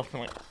stepping on stuff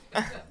and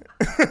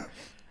like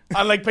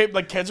And like people,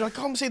 like kids are like,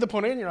 come see the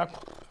pony, and you're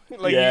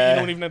like Yeah. you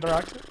don't even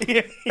interact.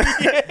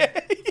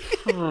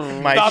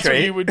 my That's tree.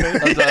 what you would be.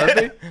 That's what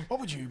I'd be. What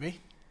would you be?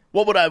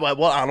 What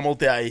animal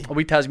do I A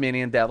wee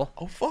Tasmanian devil.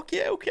 Oh fuck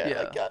yeah, okay. Yeah.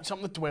 I like that.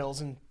 Something that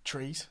dwells in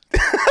trees.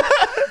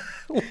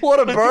 What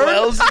a bird!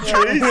 Wells and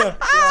trees.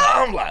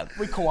 Damn lad.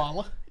 We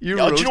koala. You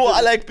Oh, do you know what? I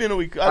roasted. like being a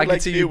wee I like can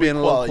see you being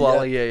a little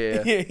koala.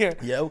 Yeah. Yeah. Yeah.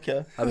 Yeah,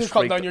 okay. I was You cut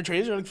freaked. down your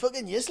trees. You're like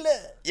fucking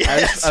useless.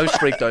 Yes. I was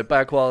freaked out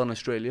by a koala in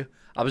Australia.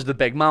 I was the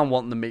big man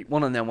wanting to meet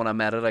one, and then when I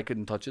met it, I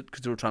couldn't touch it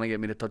because they were trying to get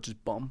me to touch his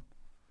bum.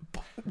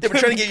 They were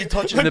trying to get you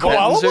touching The the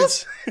koala buttons,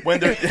 was. when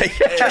they're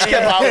just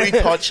get that wee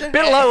touch.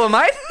 Bit low,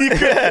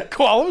 mate.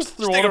 Koala was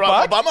throwing Stick it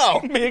around back, my bum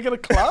out. making a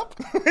clap.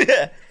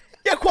 Yeah.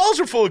 Yeah, koalas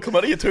are full of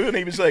chlamydia too, and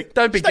he was like,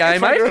 Don't be "Stick your gay,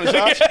 finger mate." in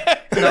his ass."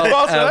 No,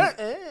 What's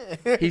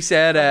that? he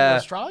said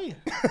Australia.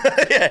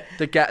 Yeah.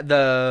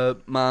 the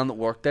man that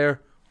worked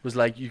there was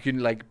like, you can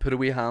like put a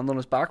wee hand on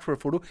his back for a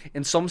photo.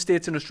 In some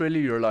states in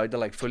Australia, you're allowed to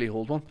like fully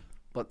hold one,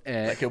 but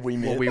Like a wee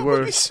well, mate. we It would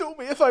were. be so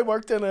me if I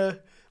worked in a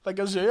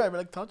zoo. I'd be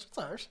like, touch it's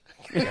ours.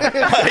 Yeah.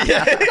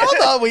 Not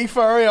that wee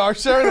furry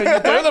arse there. Like,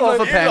 you do it, I'm Off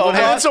like, a penguin and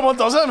head. then someone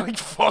does it, I'm like,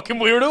 fucking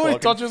weirdo. He Fucking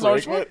touches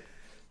ours. freak, mate.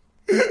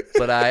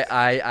 But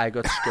I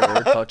got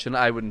scared touching it.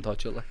 I wouldn't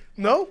touch it. Like,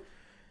 No, in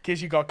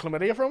case you got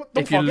chlamydia from it.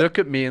 Don't if you fuck look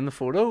at me in the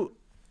photo,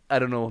 I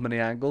don't know how many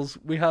angles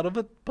we had of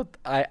it, but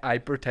I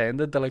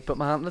pretended to like put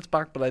my hand in its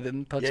back, but I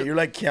didn't touch Yeah, it. you're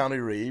like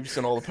Keanu Reeves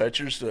in all the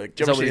pictures. Like,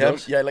 do Is you that ever what see he him?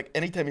 does? Yeah, like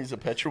anytime he's a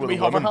picture with wee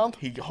a woman, hover hand?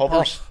 he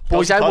hovers.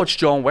 Boys, doesn't I touch. watched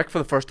John Wick for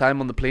the first time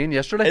on the plane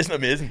yesterday. Isn't it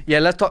amazing? Yeah,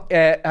 let's talk.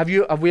 Have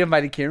we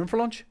invited Kieran for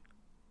lunch?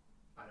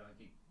 I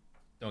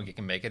don't think he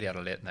can make it. He had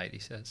a late night, he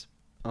says.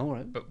 All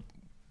right, But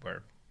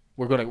we're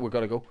we're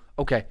gonna go.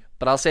 Okay,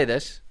 but I'll say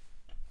this: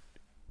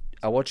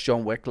 I watched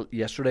John Wick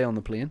yesterday on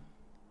the plane.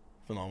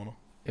 Phenomenal.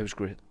 It was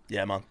great.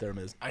 Yeah, man, they're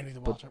amazing. I need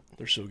to watch it.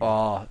 They're so good.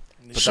 Oh,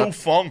 but so that-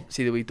 fun.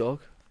 see the wee dog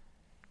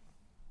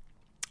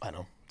I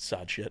know.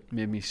 Sad shit.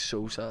 made me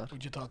so sad.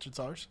 Would you touch it's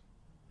ours?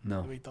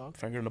 No, The wee dog.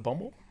 Finger in the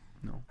bumble?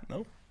 no,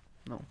 No.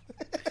 no.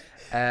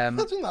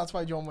 Imagine that's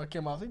why John Wick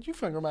came out. Did you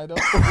finger my dog?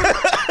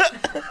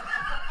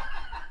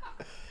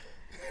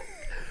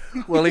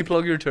 Will he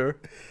plug your tour?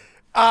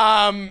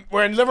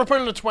 We're in Liverpool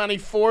on the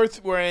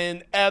 24th. We're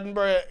in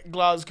Edinburgh,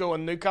 Glasgow,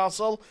 and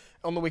Newcastle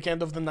on the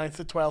weekend of the 9th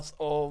to 12th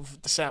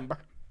of December.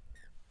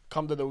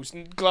 Come to those.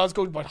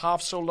 Glasgow's about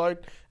half sold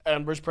out.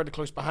 Edinburgh's pretty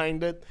close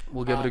behind it.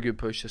 We'll give it a good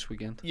push this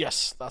weekend.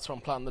 Yes, that's what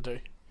I'm planning to do.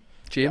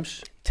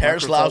 James,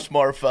 Terslau's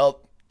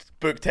Marfelt.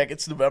 Book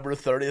tickets November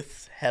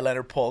 30th.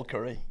 Headliner Paul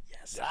Curry.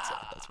 Yes, that's it.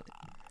 That's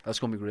right. that's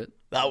gonna be great.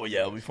 That would, yeah,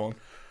 it'll be fun.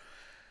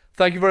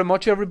 Thank you very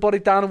much, everybody.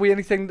 Dan, are we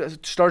anything?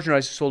 Stars and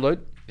Rise is sold out.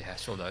 yeah,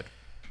 sold out.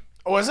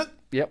 Oh, is it?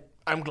 Yep.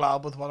 I'm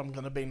glad with what I'm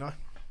going to be now.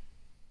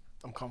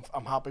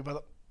 I'm happy with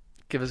it.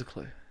 Give us a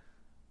clue.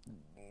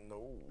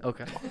 No.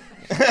 Okay.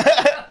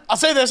 I'll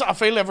say this. I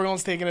feel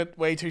everyone's taking it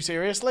way too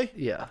seriously.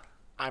 Yeah.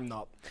 I'm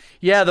not.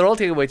 Yeah, they're all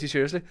taking it way too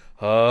seriously.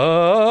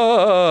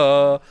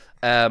 But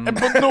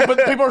no,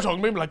 but people are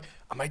talking to me like,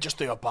 I might just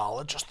do a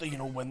ballad just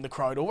to, win the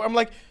crowd over. I'm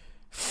like,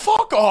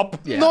 Fuck up.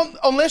 Yeah. Not,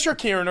 unless you're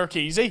Kieran or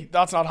Kesey.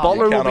 That's not happening.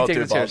 Butler will cannot be do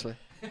taken bad. seriously.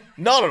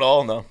 Not at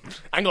all, no.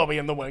 I'm going to be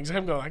in the wings.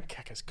 I'm going to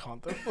kick his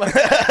cunt.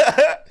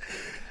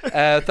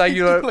 Thank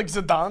you. Like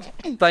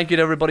Zidane. Thank you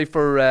to everybody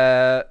for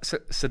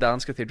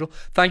Sedan's Cathedral.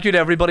 Thank you to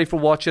everybody for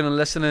watching and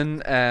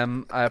listening.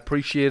 I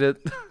appreciate it.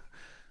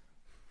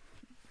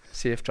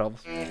 Safe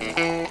travels.